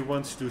really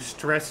wants to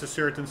stress a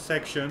certain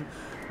section,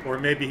 or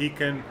maybe he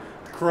can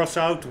cross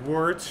out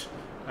words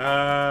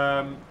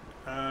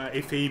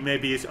if he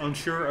maybe is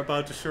unsure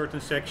about a certain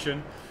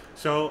section.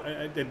 So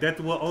that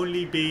will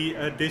only be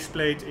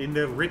displayed in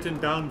the written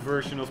down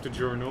version of the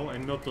journal,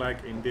 and not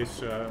like in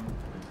this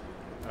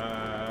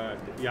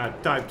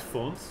typed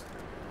font.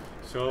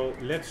 So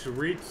let's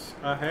read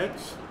ahead.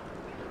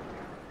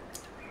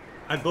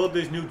 I bought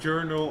this new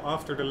journal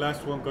after the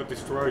last one got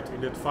destroyed in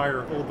that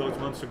fire all those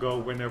months ago,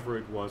 whenever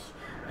it was.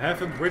 I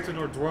haven't written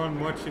or drawn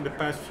much in the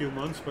past few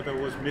months, but I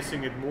was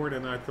missing it more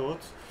than I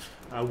thought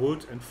I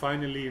would, and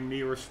finally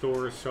near a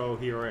store, so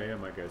here I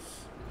am, I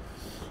guess.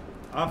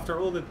 After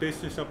all that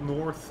business up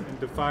north and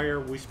the fire,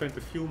 we spent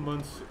a few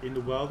months in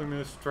the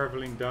wilderness,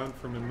 traveling down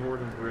from the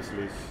northern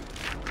grizzlies.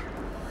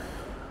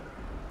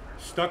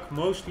 Stuck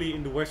mostly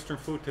in the western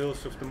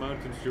foothills of the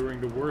mountains during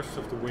the worst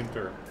of the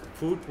winter.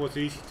 Food was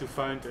easy to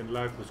find and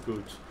life was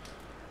good.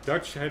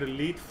 Dutch had a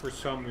lead for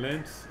some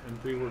land and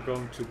we were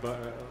going to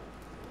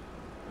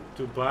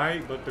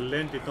buy, but the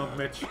land did not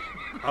match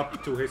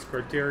up to his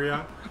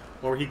criteria,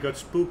 or he got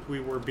spooked we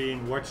were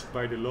being watched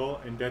by the law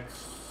and that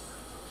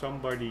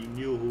somebody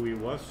knew who he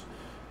was,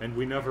 and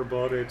we never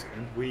bought it,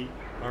 and we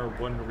are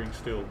wondering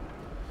still.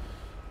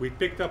 We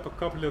picked up a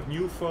couple of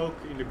new folk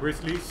in the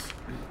grizzlies.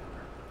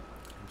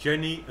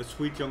 Jenny, a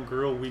sweet young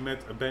girl we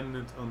met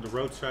abandoned on the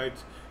roadside,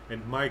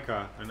 and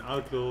Micah, an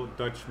outlaw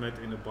Dutch met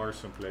in a bar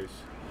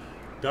someplace.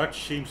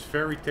 Dutch seems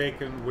very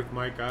taken with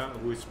Micah,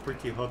 who is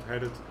pretty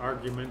hot-headed,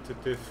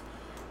 argumentative,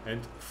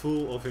 and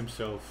full of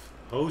himself.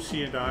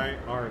 Hosey and I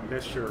are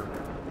less sure.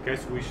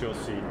 Guess we shall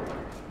see.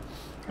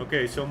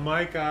 Okay, so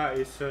Micah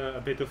is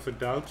a bit of a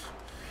doubt.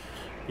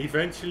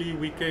 Eventually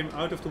we came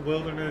out of the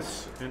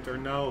wilderness and are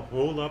now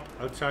holed up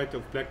outside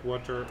of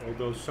Blackwater,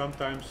 although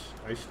sometimes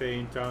I stay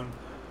in town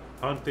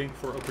hunting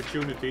for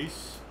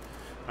opportunities.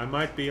 I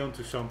might be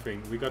onto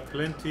something. We got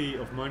plenty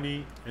of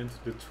money and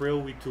the trail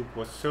we took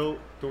was so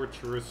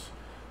torturous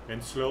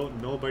and slow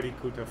nobody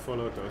could have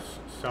followed us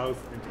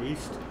south and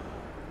east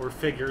or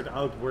figured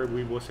out where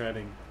we was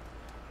heading.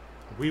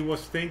 We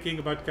was thinking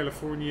about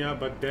California,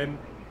 but then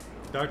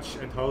Dutch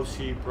and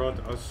Hosey brought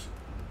us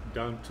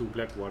down to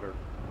Blackwater.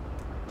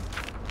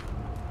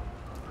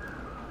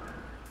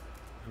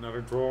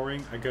 Another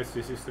drawing. I guess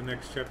this is the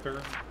next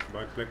chapter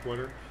about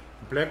Blackwater.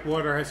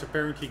 Blackwater has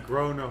apparently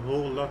grown a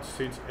whole lot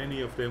since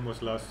any of them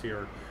was last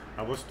year.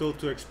 I was told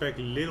to expect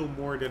little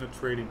more than a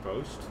trading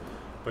post,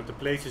 but the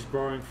place is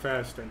growing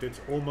fast and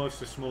it's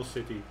almost a small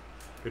city.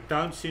 The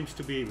town seems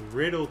to be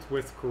riddled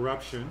with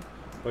corruption,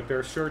 but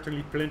there's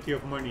certainly plenty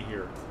of money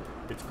here.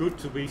 It's good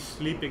to be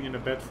sleeping in a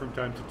bed from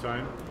time to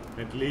time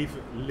and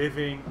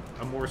living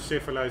a more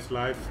civilized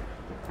life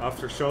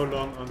after so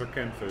long under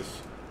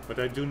canvas, but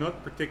I do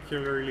not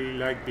particularly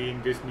like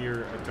being this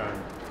near a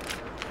town.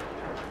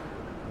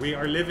 We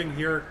are living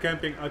here,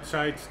 camping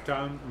outside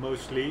town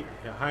mostly,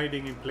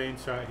 hidden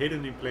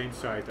in plain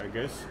sight, I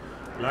guess.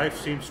 Life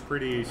seems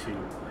pretty easy.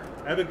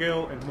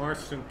 Abigail and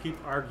Marston keep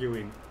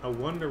arguing. I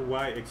wonder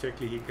why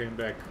exactly he came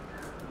back.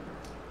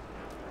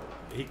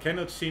 He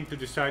cannot seem to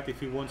decide if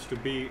he wants to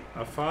be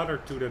a father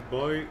to that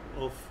boy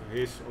of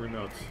his or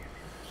not.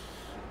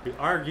 The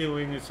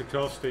arguing is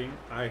exhausting.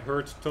 I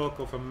heard talk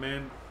of a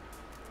man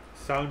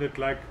sounded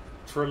like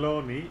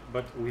Trelawney,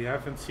 but we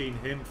haven't seen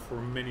him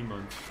for many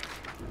months.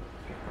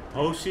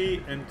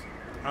 Hosey and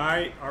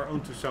I are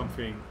onto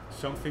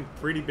something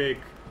pretty big.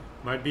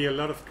 Might be a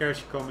lot of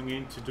cash coming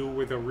in to do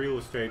with a real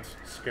estate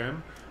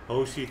scam.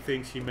 Hosey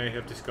thinks he may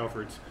have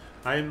discovered.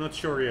 I am not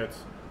sure yet.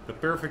 The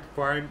perfect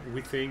crime,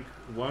 we think,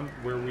 one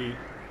where we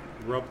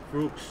rob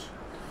crooks.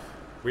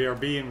 We are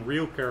being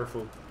real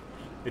careful.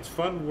 It's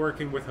fun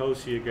working with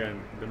Hosey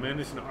again. The man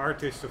is an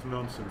artist of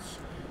nonsense.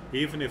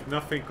 Even if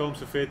nothing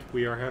comes of it,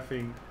 we are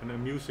having an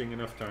amusing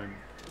enough time.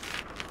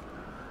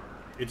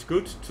 It's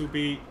good to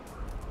be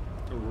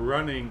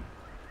running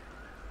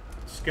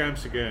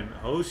scams again.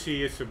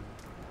 Hosey is a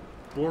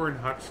born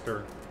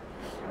huckster.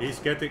 He's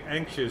getting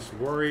anxious,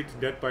 worried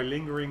that by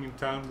lingering in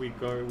town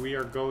we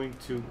are going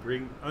to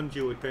bring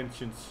undue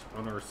attentions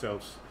on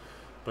ourselves.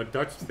 But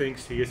Dutch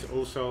thinks he is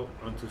also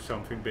onto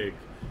something big.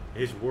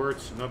 His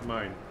words, not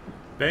mine.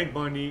 Bank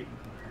money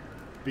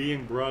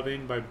being brought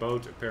in by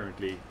boat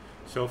apparently.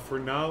 So for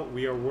now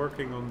we are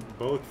working on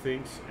both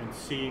things and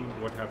seeing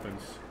what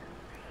happens.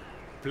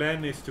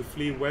 Plan is to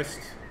flee west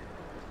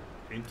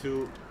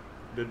into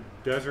the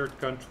desert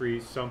country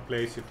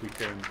someplace if we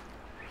can.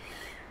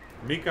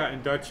 Mika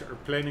and Dutch are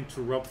planning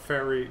to rob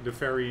the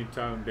ferry in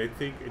town. They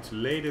think it's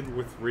laden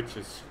with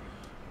riches.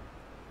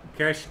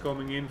 Cash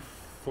coming in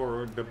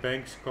for the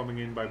banks coming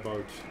in by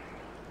boats.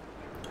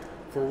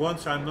 For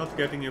once I'm not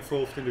getting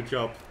involved in the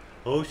job.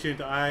 Hosey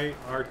and I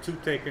are too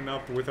taken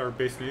up with our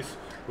business,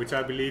 which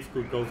I believe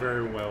could go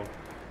very well.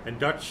 And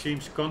Dutch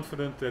seems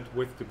confident that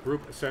with the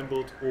group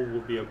assembled all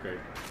will be okay.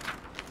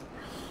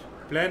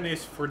 Plan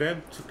is for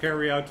them to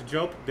carry out the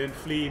job, then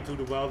flee into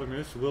the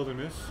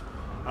wilderness,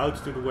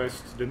 out to the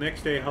west. The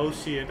next day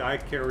Hosey and I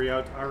carry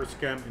out our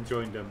scam and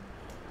join them.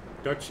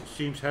 Dutch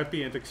seems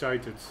happy and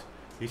excited.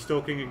 He's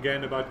talking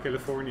again about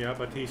California,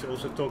 but he's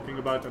also talking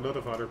about a lot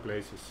of other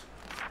places.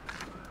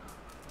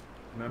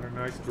 Another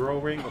nice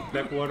drawing of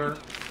Blackwater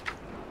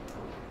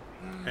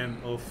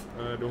and of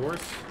the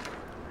horse.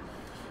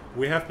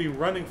 We have been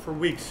running for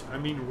weeks. I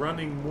mean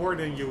running more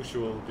than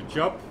usual. The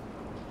job,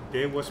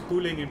 they was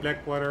pulling in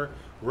Blackwater,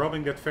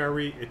 robbing that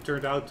ferry. It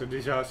turned out a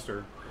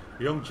disaster.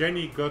 Young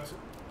Jenny got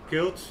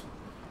killed,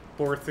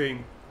 poor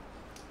thing,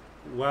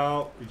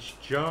 while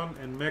John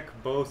and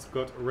Mac both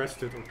got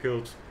arrested or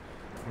killed.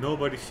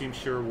 Nobody seems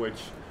sure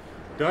which.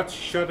 Dutch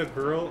shot a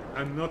girl.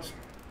 I'm not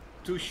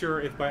too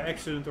sure if by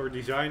accident or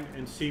design,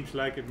 and seems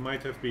like it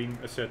might have been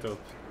a setup.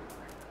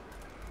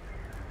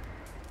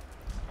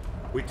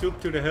 We took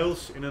to the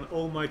hills in an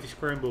almighty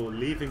scramble,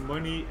 leaving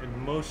money and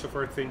most of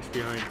our things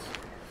behind.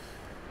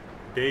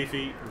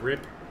 Davy,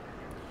 rip.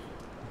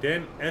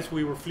 Then, as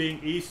we were fleeing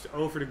east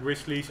over the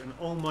Grizzlies, an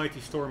almighty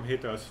storm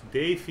hit us.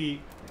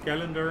 Davy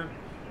Callender,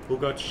 who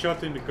got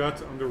shot in the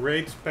gut on the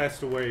raids,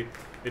 passed away.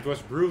 It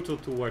was brutal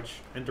to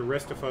watch, and the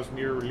rest of us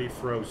nearly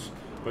froze.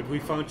 But we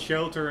found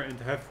shelter and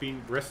have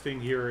been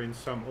resting here in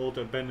some old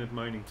abandoned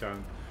mining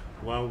town,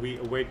 while we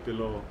await the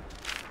law.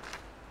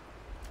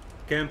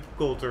 Camp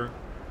Coulter,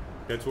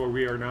 that's where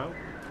we are now.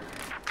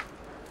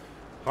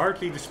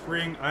 Hardly the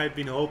spring I had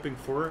been hoping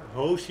for.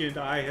 Hosey and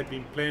I had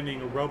been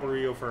planning a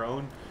robbery of our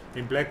own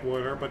in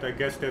Blackwater, but I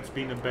guess that's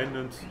been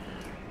abandoned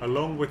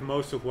along with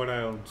most of what I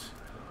owned.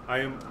 I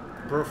am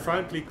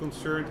profoundly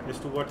concerned as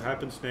to what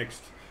happens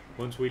next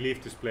once we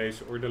leave this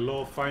place, or the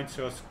law finds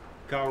us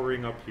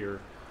cowering up here.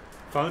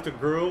 Found a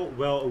girl,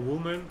 well, a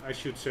woman I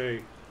should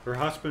say. Her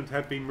husband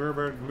had been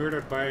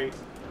murdered by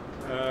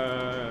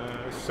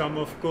some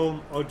of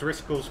Colm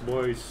O'Driscoll's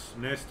boys.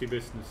 Nasty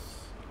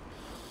business.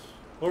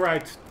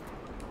 Alright.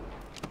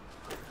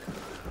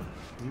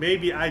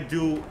 Maybe I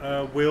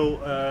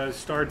will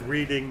start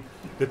reading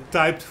the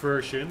typed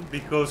version,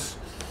 because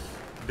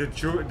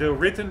the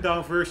written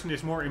down version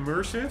is more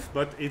immersive,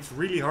 but it's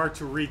really hard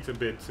to read a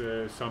bit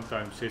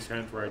sometimes, his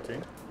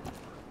handwriting.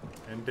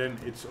 And then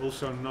it's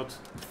also not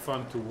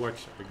fun to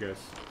watch, I guess.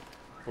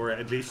 Or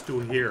at least to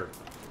hear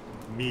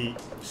me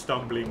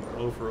stumbling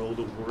over all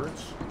the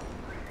words.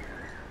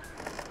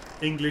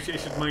 English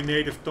isn't my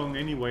native tongue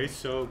anyway,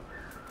 so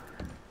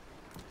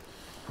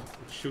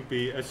it should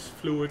be as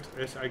fluid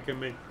as I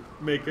can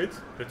make it.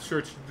 Let's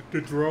search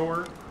the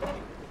drawer.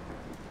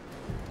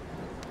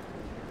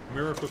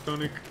 Miracle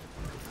Tonic.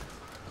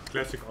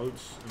 Classic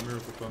oats and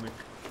Miracle Tonic.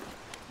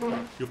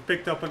 You've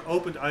picked up an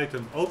opened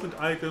item. Opened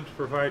items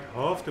provide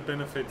half the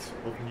benefits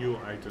of new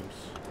items.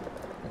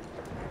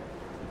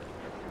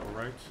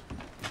 Alright.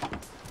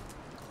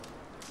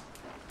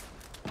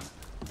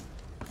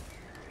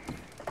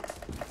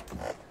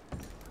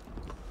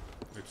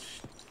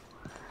 Let's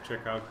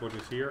check out what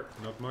is here.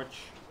 Not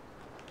much.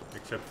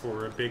 Except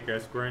for a big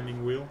ass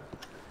grinding wheel.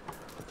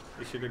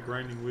 Is it a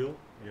grinding wheel?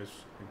 Yes,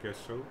 I guess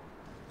so.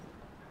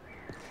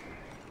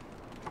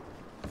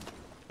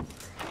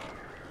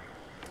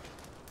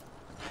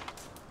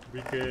 We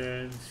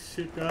can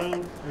sit down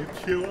and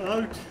chill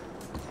out.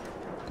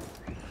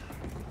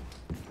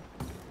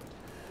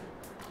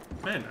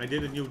 Man, I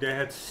didn't know they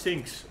had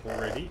sinks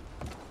already.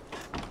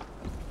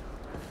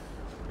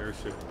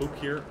 There's a book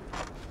here.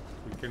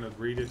 We cannot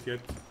read it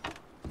yet.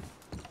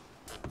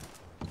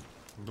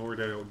 Nor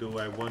do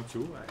I want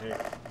to. I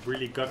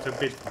really got a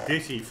bit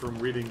dizzy from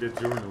reading the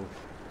journal.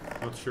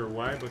 Not sure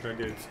why, but I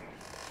did.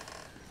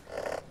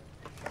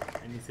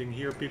 Anything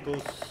here,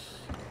 peoples?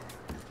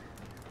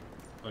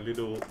 A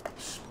little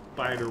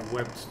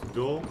spider-webbed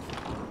dog.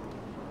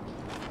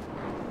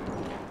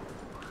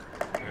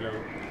 Hello.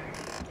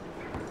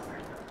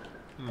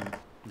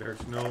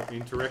 There's no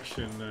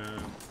interaction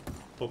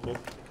pop-up.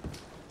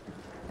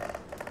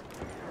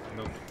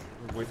 Not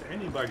with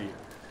anybody.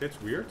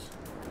 That's weird.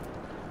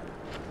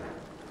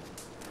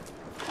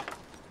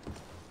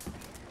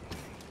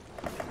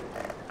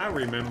 I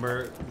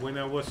remember when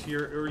I was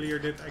here earlier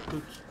that I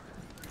could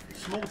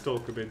small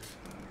talk a bit.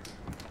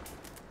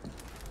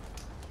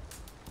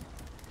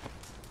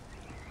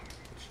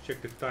 Let's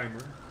check the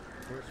timer.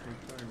 Where's my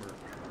timer?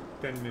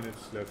 10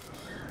 minutes left.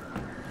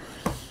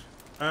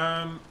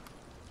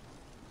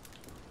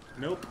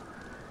 Nope.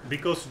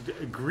 Because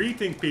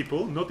greeting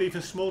people, not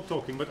even small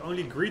talking, but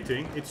only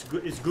greeting, it's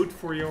good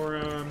for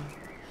your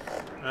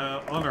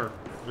honor,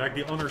 like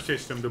the honor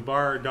system, the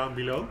bar down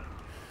below.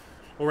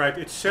 All right,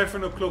 it's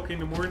 7 o'clock in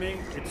the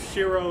morning. It's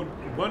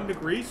 1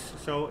 degrees,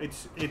 so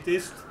it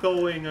is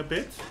thawing a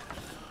bit,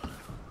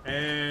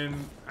 and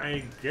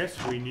I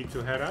guess we need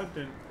to head out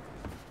then.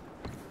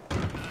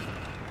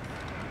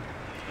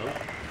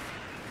 Oh.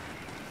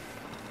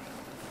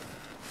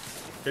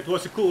 It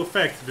was a cool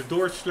effect. The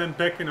door slammed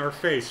back in our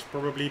face,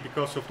 probably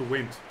because of the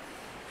wind.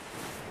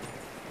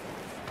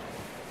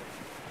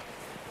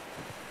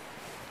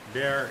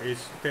 There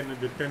is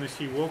the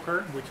Tennessee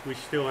Walker, which we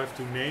still have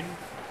to name.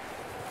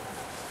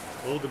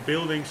 All the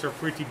buildings are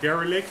pretty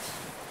derelict.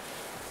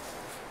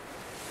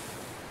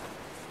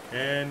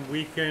 And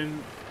we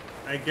can,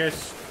 I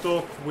guess,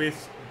 talk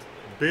with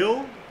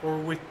Bill or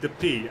with the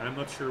P. I'm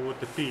not sure what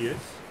the P is.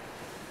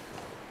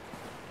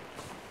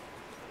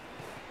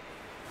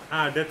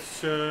 Ah,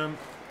 that's,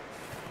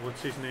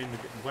 what's his name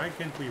again? Why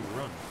can't we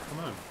run? Come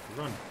on,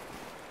 run.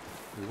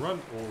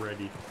 Run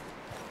already.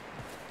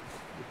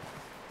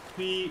 The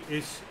P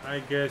is, I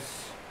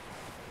guess...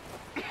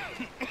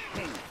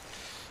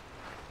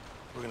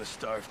 We're gonna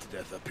starve to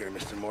death up here,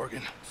 Mr.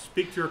 Morgan.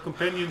 Speak to your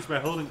companions by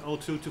holding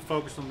Alt2 to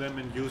focus on them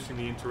and using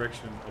the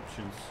interaction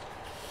options.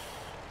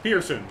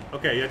 Pearson.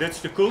 Okay, yeah,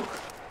 that's the cook.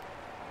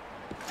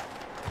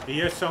 He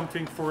has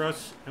something for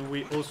us, and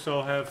we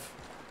also have...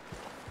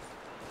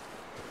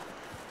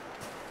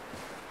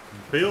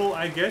 Bill,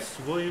 I guess,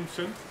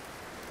 Williamson.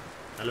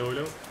 Hello,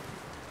 hello.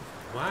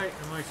 Why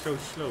am I so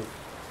slow?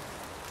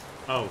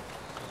 Oh,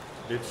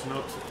 it's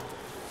not...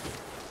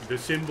 The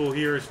symbol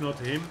here is not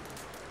him,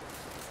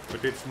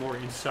 but it's more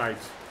inside.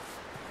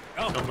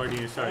 Oh,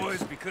 somebody inside.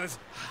 Boys, because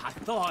I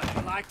thought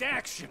you liked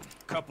action.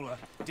 Couple of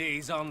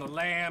days on the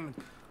lam, and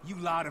you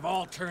lot have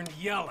all turned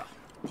yellow.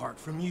 Apart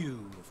from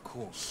you, of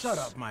course. Shut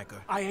up,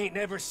 Micah. I ain't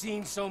never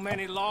seen so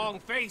many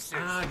long faces.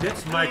 Ah,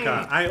 that's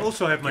Micah. I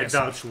also have my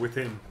doubts with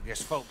him.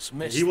 Guess folks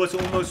missed. He was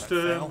almost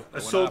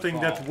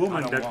assaulting that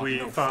woman that we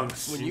found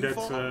When in you that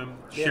fall, There'll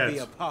be a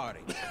shed.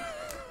 party.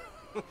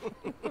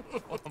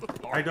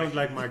 I don't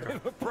like Micah.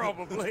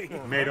 Probably.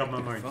 Made up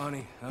my mind.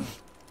 Funny, huh?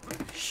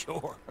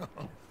 Sure.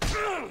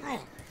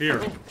 Here,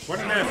 what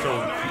an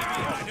asshole.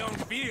 I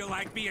don't feel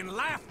like being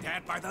laughed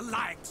at by the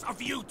likes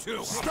of you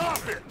two.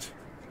 Stop it!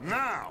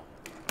 Now!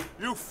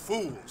 You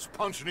fools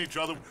punching each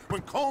other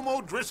when Colm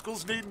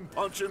O'Driscoll's needing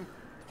punching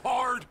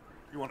hard.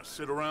 You want to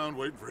sit around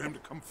waiting for him to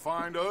come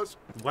find us?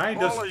 Why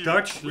All does of you,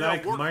 Dutch we got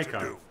like work to Micah?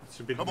 do. It's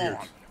a bit Come weird.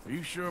 on. Are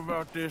you sure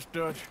about this,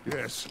 Dutch?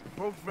 Yes.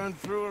 Folks been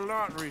through a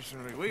lot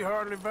recently. We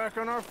hardly back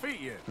on our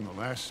feet yet. And the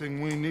last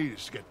thing we need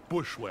is to get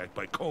bushwhacked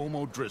by Colm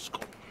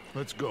O'Driscoll.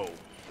 Let's go.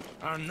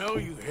 I know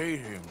you hate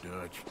him,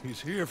 Dutch.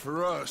 He's here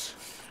for us.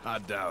 I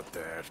doubt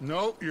that.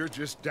 No, you're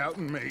just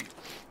doubting me.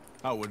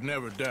 I would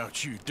never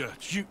doubt you,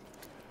 Dutch.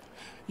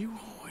 You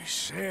always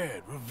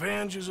said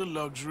revenge is a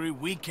luxury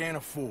we can't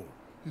afford.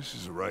 This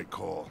is the right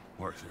call,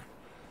 Arthur.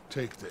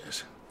 Take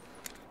this.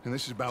 And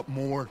this is about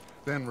more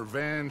than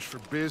revenge for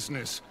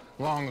business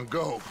long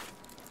ago.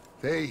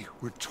 They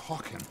were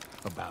talking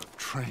about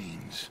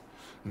trains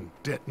and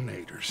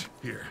detonators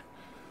here.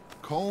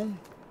 Colm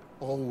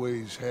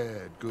always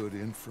had good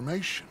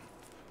information.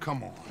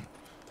 Come on.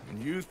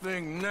 And you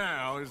think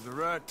now is the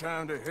right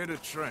time to hit a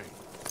train?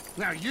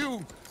 Now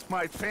you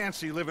might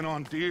fancy living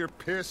on deer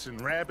piss and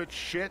rabbit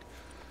shit.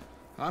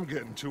 I'm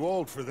getting too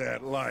old for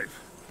that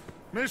life.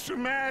 Mr.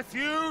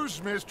 Matthews,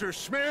 Mr.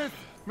 Smith,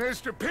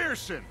 Mr.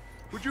 Pearson,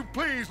 would you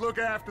please look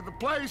after the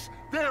place?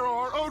 There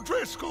are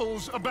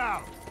O'Driscolls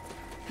about.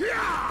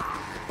 Yeah!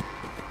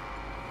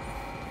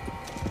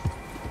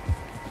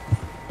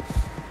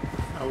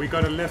 Oh, we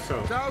got a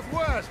lasso.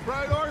 Southwest,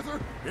 right, Arthur?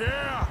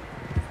 Yeah.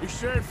 He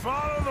said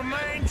follow the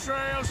main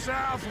trail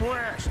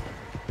southwest.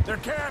 They're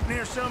camped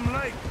near some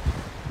lake.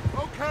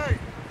 Okay,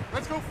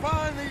 let's go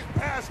find these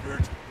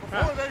bastards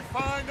before they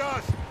find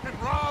us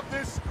and rob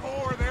this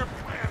core they're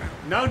planning.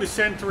 Now the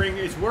centering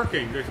is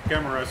working, the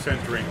camera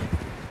centering.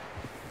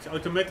 It's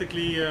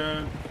automatically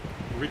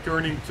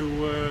returning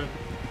to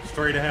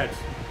straight ahead.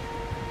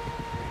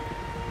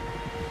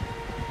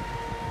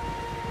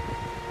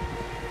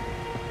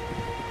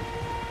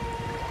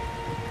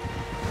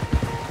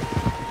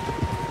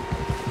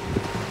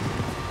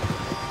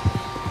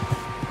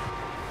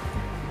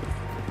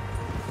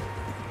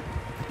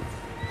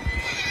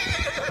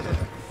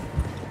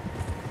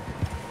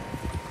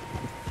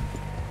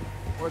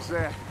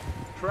 that?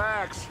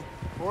 Tracks.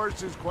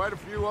 Horses, quite a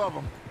few of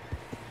them.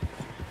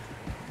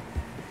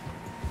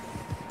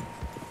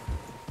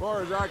 As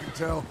far as I can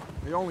tell,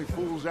 the only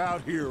fools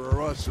out here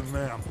are us and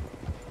them.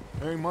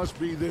 They must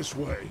be this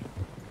way.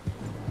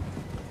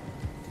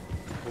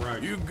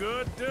 Right. You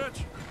good, Dutch?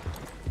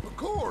 Of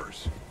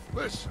course.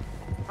 Listen,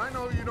 I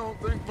know you don't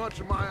think much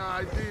of my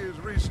ideas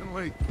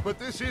recently, but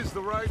this is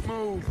the right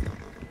move.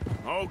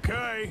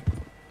 Okay.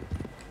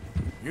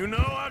 You know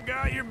I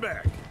got your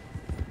back.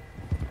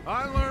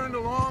 I learned a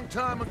long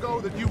time ago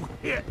that you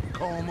hit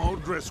Colm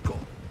O'Driscoll.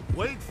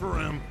 Wait for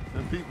him,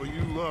 and people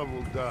you love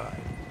will die.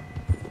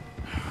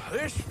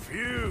 This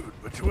feud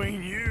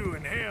between you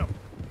and him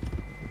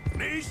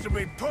needs to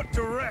be put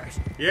to rest.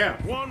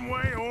 Yeah. One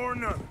way or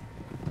another.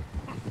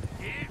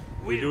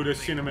 We do the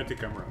cinematic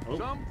camera. Oh.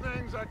 Some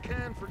things I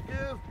can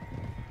forgive,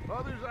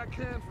 others I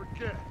can't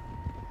forget.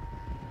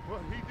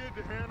 What he did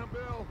to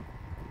Hannibal,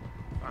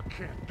 I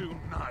can't do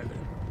neither.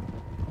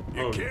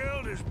 You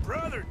killed his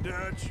brother,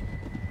 Dutch.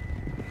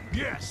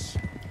 Yes,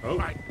 Oh.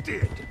 I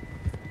did.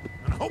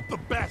 And I hope the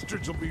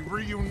bastards will be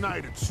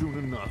reunited soon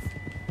enough.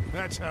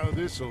 That's how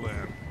this'll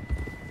end.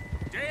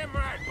 Damn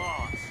right,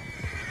 boss.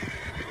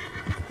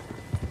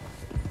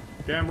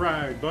 Damn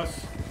right,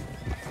 boss.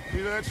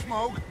 See that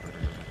smoke?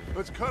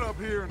 Let's cut up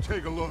here and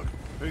take a look.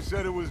 They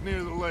said it was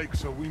near the lake,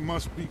 so we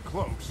must be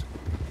close.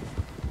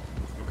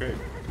 Okay.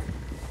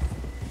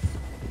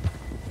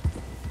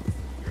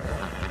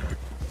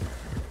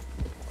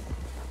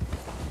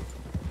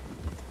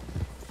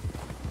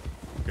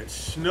 Okay,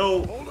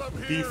 snow Hold up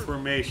here.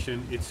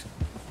 deformation. It's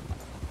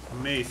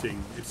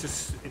amazing.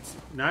 It's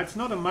now it's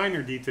not a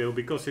minor detail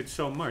because it's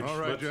so much. All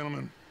right, but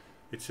gentlemen.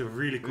 it's a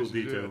really cool This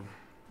is detail. it.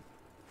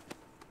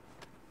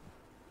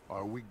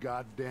 Are we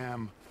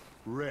goddamn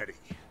ready?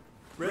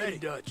 Ready,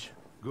 Dutch.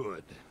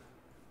 Good.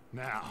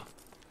 Now,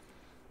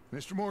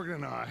 Mr. Morgan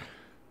and I,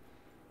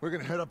 we're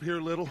gonna head up here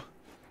a little,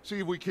 see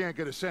if we can't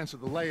get a sense of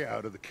the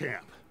layout of the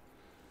camp.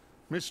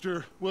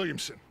 Mr.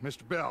 Williamson,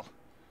 Mr. Bell,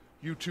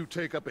 you two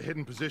take up a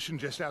hidden position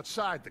just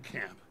outside the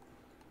camp.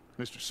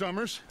 Mr.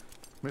 Summers,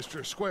 Mr.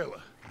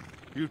 Escuela,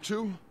 you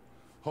two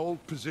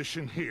hold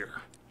position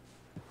here.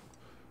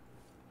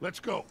 Let's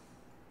go.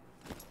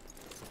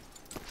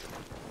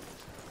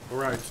 All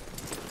right.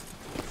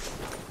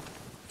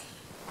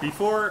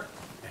 Before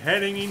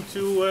heading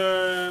into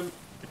the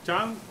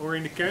town or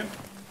in the camp,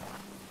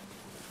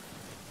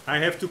 I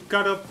have to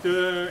cut up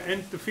the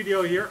end the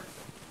video here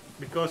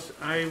because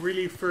I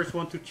really first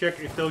want to check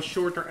if those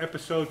shorter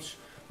episodes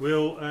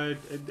will,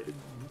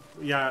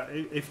 yeah,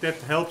 if that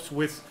helps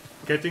with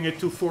getting it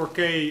to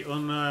 4K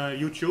on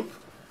YouTube,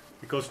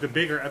 because the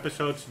bigger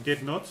episodes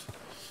did not.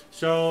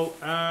 So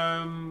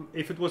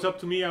if it was up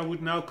to me, I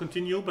would now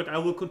continue, but I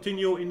will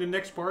continue in the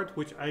next part,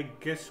 which I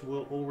guess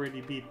will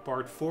already be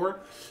part 4,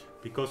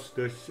 because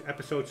the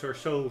episodes are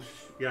so,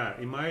 yeah,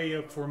 in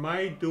my for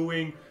my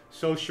doing,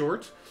 so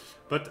short.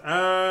 But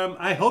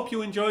I hope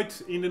you enjoyed.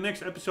 In the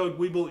next episode,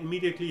 we will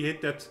immediately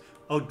hit that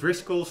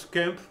O'Driscoll's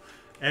camp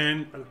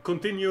and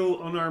continue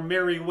on our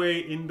merry way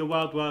in the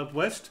Wild Wild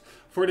West.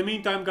 For the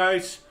meantime,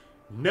 guys,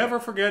 never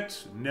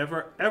forget,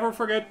 never ever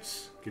forget,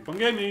 keep on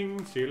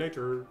gaming. See you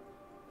later.